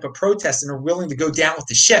Street type of protest and are willing to go down with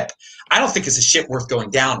the ship, I don't think it's a ship worth going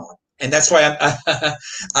down on. And that's why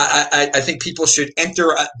I think people should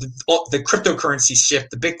enter the cryptocurrency ship,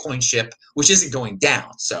 the Bitcoin ship, which isn't going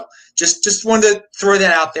down. So just wanted to throw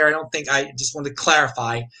that out there. I just wanted to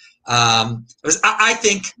clarify. I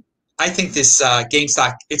think this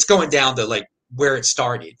GameStop, it's going down to like where it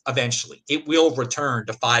started. Eventually, it will return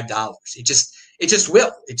to $5. It just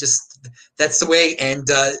will. That's the way. And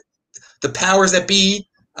the powers that be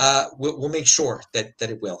will make sure that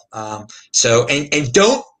it will. So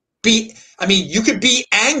don't be. I mean, you could be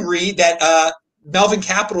angry that Melvin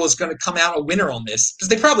Capital is going to come out a winner on this, because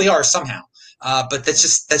they probably are somehow. But that's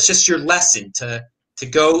just your lesson to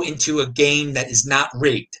go into a game that is not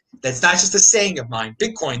rigged. That's not just a saying of mine.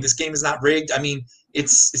 Bitcoin, this game is not rigged. I mean,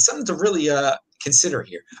 it's something to really consider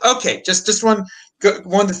here. Okay, just wanted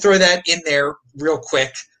to throw that in there real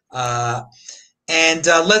quick. And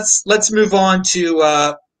let's move on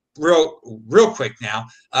to real quick now.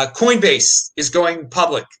 Coinbase is going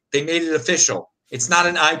public. They made it official. It's not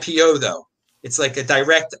an IPO though. It's like a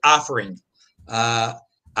direct offering. I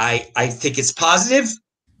think it's positive.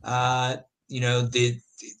 They're going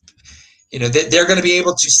to be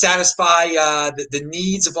able to satisfy the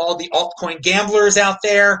needs of all the altcoin gamblers out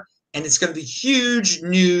there, and it's going to be huge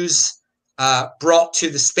news brought to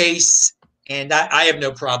the space. And I have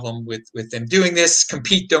no problem with them doing this.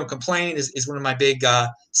 Compete, don't complain is one of my big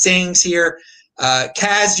sayings here.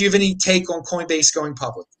 Kaz, do you have any take on Coinbase going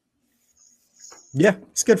public? Yeah,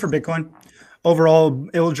 it's good for Bitcoin. Overall,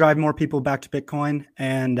 it will drive more people back to Bitcoin.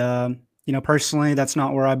 And, personally, that's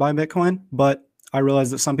not where I buy Bitcoin, but I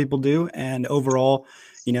realize that some people do. And overall,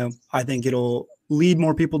 I think it'll lead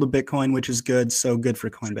more people to Bitcoin, which is good. So good for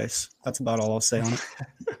Coinbase. That's about all I'll say on it.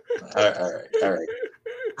 All right.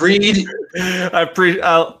 Reed,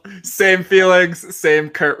 same feelings, same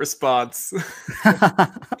curt response.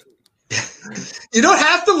 You don't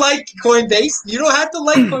have to like Coinbase. You don't have to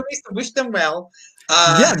like Coinbase to wish them well.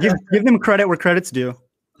 Give them credit where credit's due.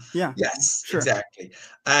 Yeah. Yes, sure. Exactly.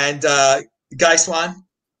 And Guy Swan.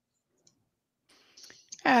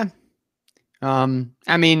 Yeah.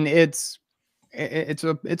 I mean, it's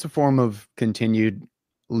a form of continued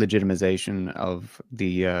legitimization of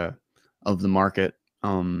the market,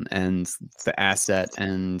 and the asset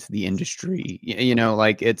and the industry.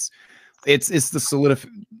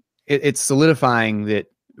 It's solidifying that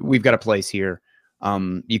we've got a place here.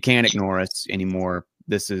 You can't ignore us anymore.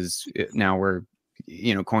 This is now we're,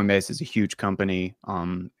 Coinbase is a huge company.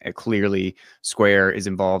 Clearly Square is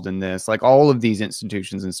involved in this, like all of these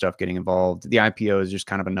institutions and stuff getting involved. The IPO is just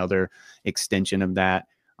kind of another extension of that.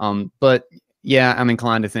 But yeah, I'm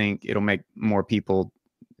inclined to think it'll make more people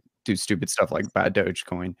do stupid stuff like buy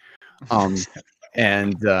Dogecoin. But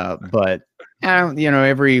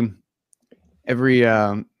every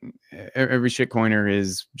shitcoiner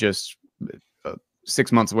is just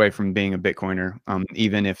 6 months away from being a Bitcoiner,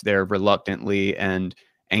 even if they're reluctantly and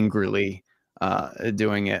angrily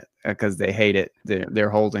doing it because they hate it.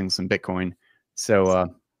 They're holding some Bitcoin. So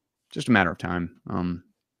just a matter of time.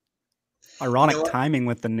 Ironic timing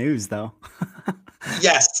with the news, though.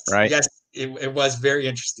 Yes. Right. Yes. It was very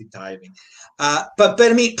interesting timing. But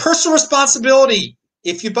I mean, personal responsibility.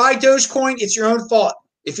 If you buy Dogecoin, it's your own fault.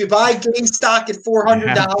 If you buy GameStop at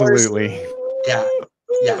 $400, absolutely. Yeah.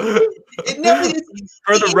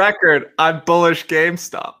 For the record, I'm bullish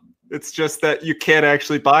GameStop. It's just that you can't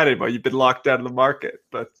actually buy it anymore. You've been locked out of the market.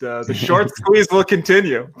 But the short squeeze will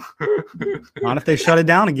continue. Not if they shut it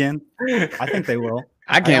down again. I think they will.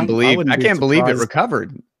 I can't believe it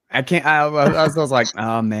recovered. I was like,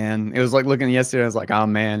 oh man. It was like looking yesterday. I was like, oh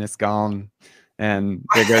man, it's gone. And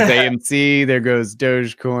there goes AMC, there goes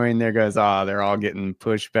Dogecoin, there goes, they're all getting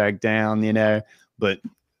pushed back down, But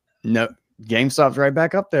no, GameStop's right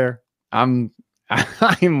back up there. I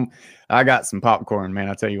got some popcorn, man.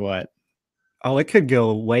 I'll tell you what. Oh, it could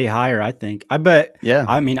go way higher, I think. I bet. Yeah.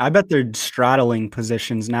 I mean, I bet they're straddling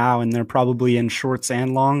positions now, and they're probably in shorts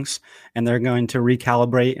and longs, and they're going to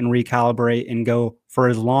recalibrate and go for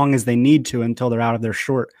as long as they need to until they're out of their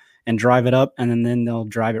short and drive it up, and then they'll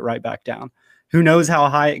drive it right back down. Who knows how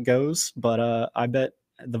high it goes, but I bet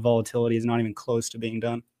the volatility is not even close to being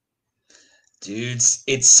done. Dudes,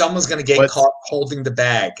 it's someone's going to get caught holding the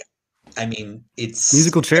bag. I mean, it's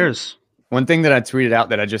musical chairs. One thing that I tweeted out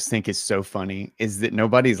that I just think is so funny is that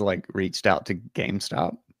nobody's like reached out to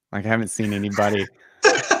GameStop. Like I haven't seen anybody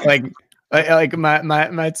like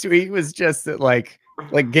my tweet was just that like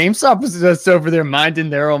GameStop was just over there minding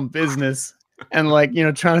their own business and like, you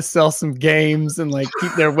know, trying to sell some games and like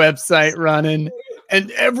keep their website running. And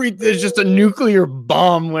there's just a nuclear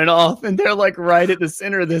bomb went off, and they're like right at the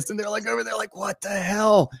center of this, and they're like over there, like, what the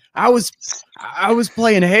hell? I was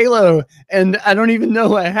playing Halo, and I don't even know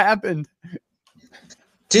what happened.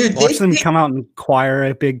 Dude, watch them come out and acquire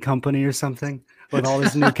a big company or something with all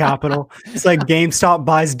this new capital. It's like GameStop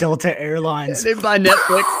buys Delta Airlines. They buy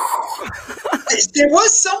Netflix. There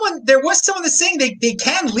was someone that's saying they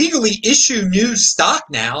can legally issue new stock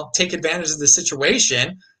now, take advantage of the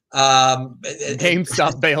situation.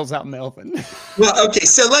 GameStop bails out Melvin. Well, okay,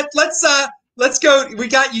 so let's go. We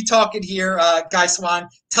got you talking here, Guy Swan.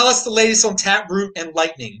 Tell us the latest on Taproot and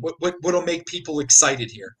Lightning. What'll make people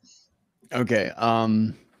excited here? Okay,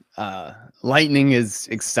 Lightning is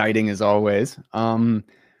exciting as always.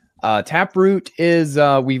 Taproot is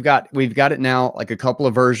we've got it now, like a couple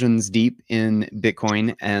of versions deep in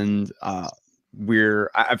Bitcoin, and I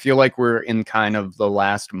feel like we're in kind of the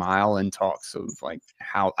last mile in talks of like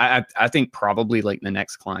how I think probably like the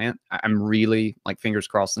next client. I'm really like fingers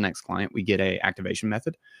crossed the next client we get a activation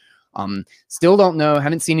method. Still don't know,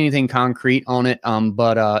 haven't seen anything concrete on it.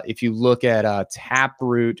 But if you look at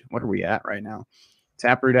Taproot, what are we at right now?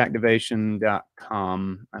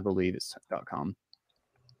 Taprootactivation.com, I believe it's .com.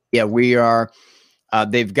 Yeah, we are.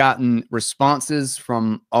 They've gotten responses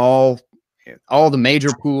from all the major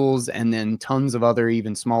pools and then tons of other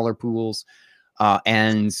even smaller pools,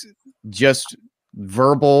 and just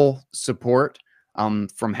verbal support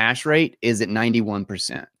from hash rate is at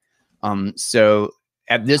 91%. So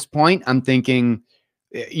at this point, I'm thinking,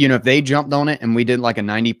 you know, if they jumped on it and we did like a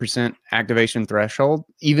 90% activation threshold,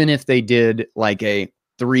 even if they did like a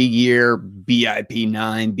 3-year BIP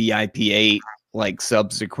 9, BIP 8, like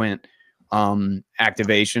subsequent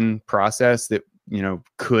activation process that, you know,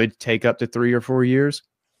 could take up to 3 or 4 years,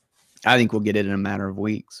 I think we'll get it in a matter of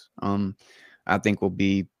weeks. I think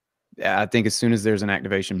as soon as there's an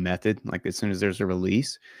activation method, like as soon as there's a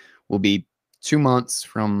release, we'll be 2 months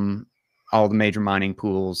from all the major mining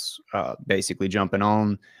pools basically jumping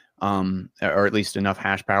on, or at least enough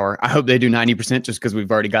hash power. I hope they do 90% just because we've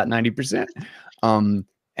already got 90%. And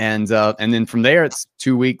then from there, it's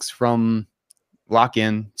 2 weeks from lock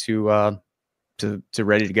in to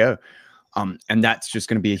ready to go. And that's just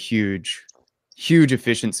going to be a huge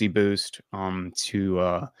efficiency boost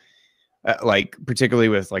to like particularly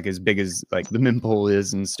with like as big as like the mempool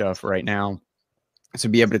is and stuff right now, to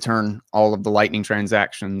be able to turn all of the Lightning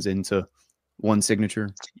transactions into one signature,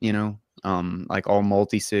 you know, like all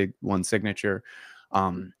multi-sig, one signature.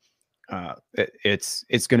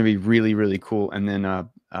 It's going to be really, really cool. And then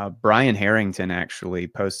Brian Harrington actually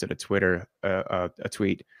posted a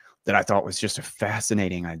tweet that I thought was just a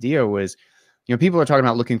fascinating idea. Was, you know, people are talking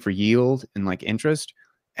about looking for yield and like interest,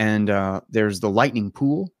 and there's the Lightning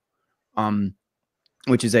pool,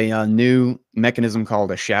 which is a new mechanism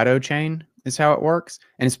called a shadow chain is how it works.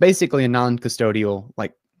 And it's basically a non-custodial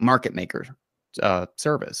like market maker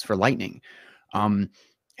service for Lightning. So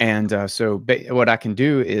what I can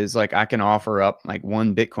do is like, I can offer up like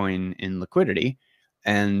 1 Bitcoin in liquidity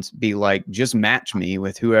and be like, just match me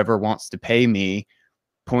with whoever wants to pay me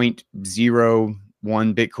 0.01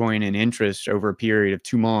 Bitcoin in interest over a period of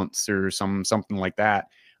 2 months or something like that.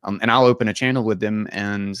 And I'll open a channel with them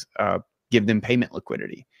and give them payment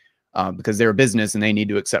liquidity because they're a business and they need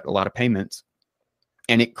to accept a lot of payments.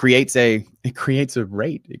 And it creates a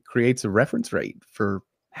rate. It creates a reference rate for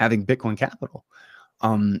having Bitcoin capital.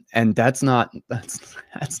 And that's not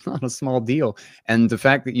a small deal. And the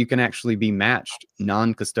fact that you can actually be matched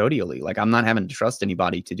non-custodially, like I'm not having to trust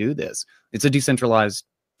anybody to do this. It's a decentralized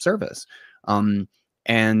service. So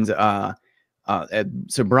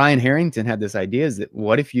Brian Harrington had this idea, is that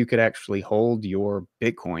what if you could actually hold your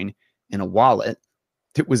Bitcoin in a wallet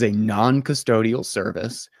that was a non-custodial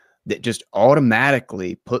service that just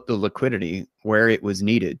automatically put the liquidity where it was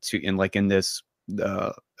needed to, in this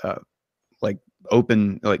like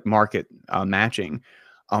open like market matching,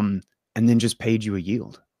 and then just paid you a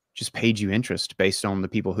yield, just paid you interest based on the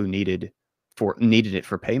people who needed needed it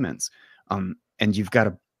for payments. And you've got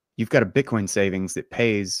a Bitcoin savings that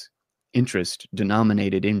pays interest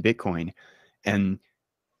denominated in Bitcoin, and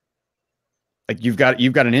like you've got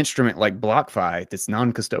an instrument like BlockFi that's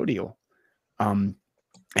non-custodial. And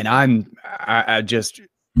I just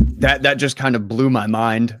that just kind of blew my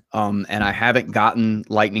mind. And I haven't gotten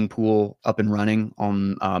Lightning Pool up and running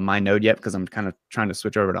on my node yet because I'm kind of trying to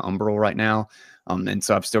switch over to Umbrel right now. And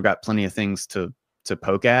so I've still got plenty of things to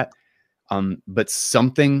poke at. But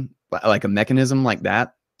something like a mechanism like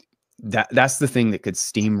that's the thing that could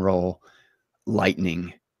steamroll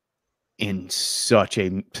Lightning in such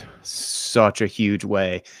a huge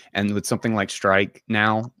way. And with something like Strike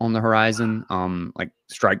now on the horizon, like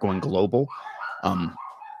Strike going global,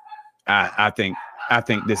 I think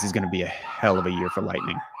this is going to be a hell of a year for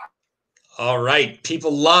Lightning. All right.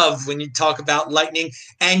 People love when you talk about Lightning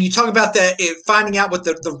and you talk about finding out what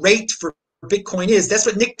the rate for Bitcoin is. That's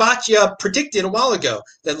what Nick Baccia predicted a while ago,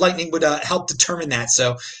 that Lightning would help determine that.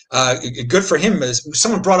 So good for him.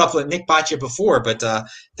 Someone brought up Nick Baccia before, but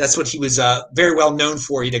that's what he was very well known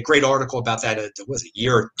for. He had a great article about that. Was it a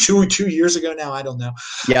year or 2 years ago now? I don't know.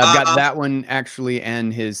 Yeah, I've got that one actually,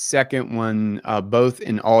 and his second one, both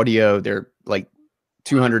in audio. They're like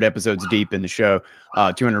 200 episodes deep in the show,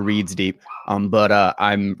 200 reads deep. But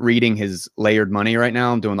I'm reading his Layered Money right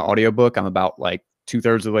now. I'm doing the audiobook. I'm about like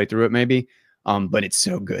 2/3 of the way through it, maybe. But it's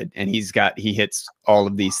so good. And he hits all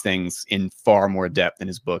of these things in far more depth in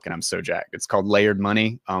his book. And I'm so jacked. It's called Layered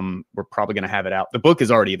Money. We're probably going to have it out. The book is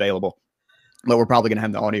already available, but we're probably going to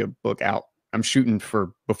have the audiobook out. I'm shooting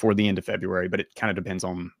for before the end of February, but it kind of depends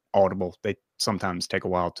on Audible. They sometimes take a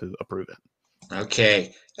while to approve it.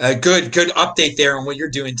 Okay. Good update there on what you're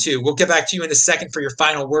doing too. We'll get back to you in a second for your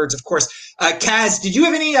final words, of course. Kaz, did you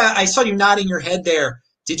have any, I saw you nodding your head there.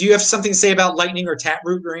 Did you have something to say about Lightning or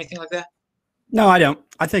Taproot or anything like that? No, I don't.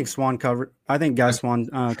 I think Swan covered. I think Guy Swan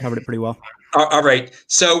covered it pretty well. All right.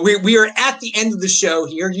 So we are at the end of the show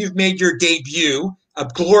here. You've made your debut, a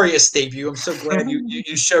glorious debut. I'm so glad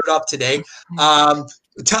you showed up today.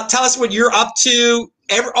 Tell us what you're up to.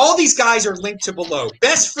 All these guys are linked to below.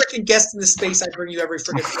 Best freaking guest in the space. I bring you every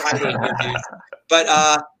freaking Friday, dude. But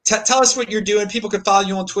tell us what you're doing. People can follow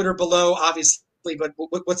you on Twitter below, obviously. But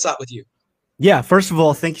what's up with you? Yeah, first of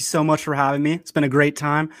all, thank you so much for having me. It's been a great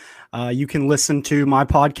time. You can listen to my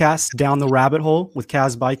podcast, Down the Rabbit Hole with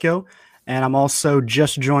Kaz Biko. And I'm also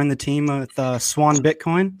just joined the team with Swan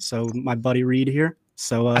Bitcoin. So my buddy Reed here.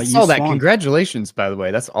 So I saw that. Swan. Congratulations, by the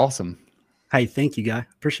way. That's awesome. Hey, thank you, Guy.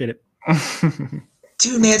 Appreciate it.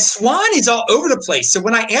 Dude, man, Swan is all over the place. So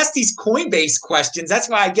when I ask these Coinbase questions, that's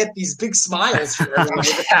why I get these big smiles. I'm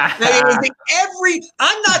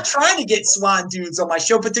not trying to get Swan dudes on my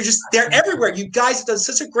show, but they're everywhere. You guys have done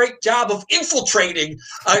such a great job of infiltrating,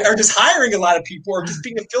 or just hiring a lot of people, or just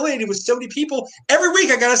being affiliated with so many people. Every week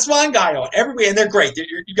I got a Swan guy on. Every week, and they're great.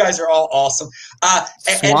 You guys are all awesome.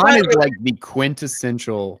 Swan is like the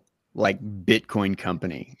quintessential Bitcoin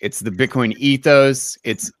company. It's the Bitcoin ethos.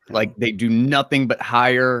 It's like they do nothing but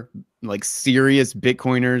hire like serious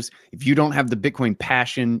Bitcoiners. If you don't have the Bitcoin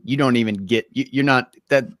passion, you don't even get. You're not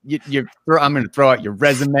that. I'm going to throw out your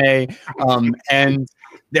resume. And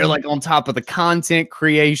they're like on top of the content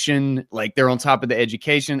creation. Like they're on top of the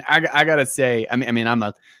education. I gotta say. I mean, I'm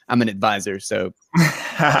an advisor, so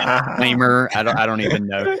disclaimer. I don't even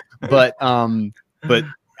know. But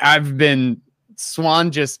I've been. Swan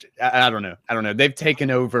just, I don't know. They've taken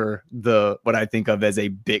over what I think of as a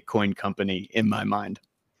Bitcoin company in my mind.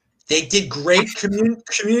 They did great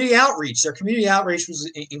community outreach. Their community outreach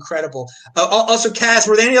was incredible. Also, Kaz,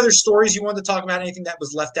 were there any other stories you wanted to talk about? Anything that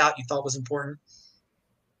was left out you thought was important?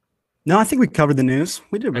 No, I think we covered the news.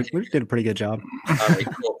 We did a pretty good job. All right,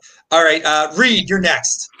 cool. All right, Reed, you're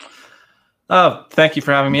next. Oh, thank you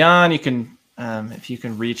for having me on. You can, if you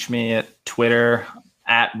can reach me at Twitter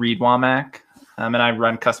at Reed Womack. And I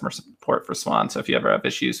run customer support for Swan. So if you ever have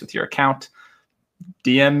issues with your account,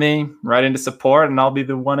 DM me right into support and I'll be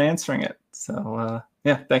the one answering it. So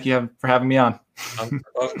yeah, thank you for having me on.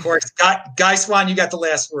 Of course. Guy Swan, you got the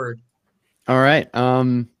last word. All right.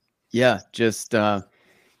 Yeah, just if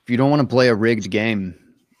you don't want to play a rigged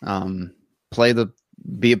game,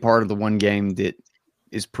 be a part of the one game that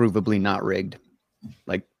is provably not rigged.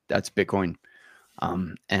 Like that's Bitcoin.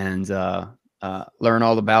 Learn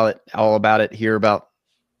all about it. Hear about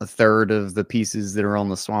a third of the pieces that are on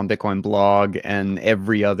the Swan Bitcoin blog and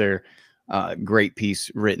every other great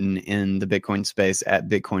piece written in the Bitcoin space at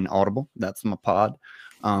Bitcoin Audible. That's my pod.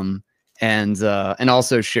 And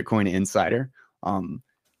also Shitcoin Insider.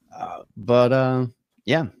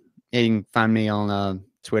 Yeah, you can find me on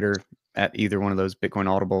Twitter at either one of those, Bitcoin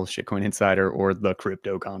Audible, Shitcoin Insider, or the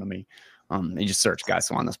Crypto Economy. You just search Guy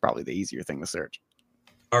Swan. That's probably the easier thing to search.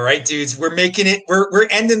 All right, dudes, we're making it. We're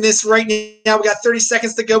ending this right now. We got 30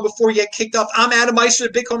 seconds to go before we get kicked off. I'm Adam Meister,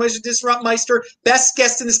 the Bitcoin Meister, Disrupt Meister, best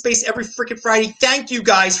guest in the space every freaking Friday. Thank you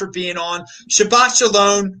guys for being on. Shabbat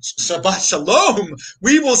Shalom. Shabbat Shalom.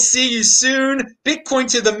 We will see you soon. Bitcoin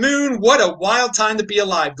to the moon. What a wild time to be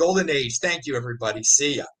alive. Golden age. Thank you, everybody.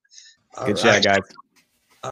 See ya. Good chat, guys.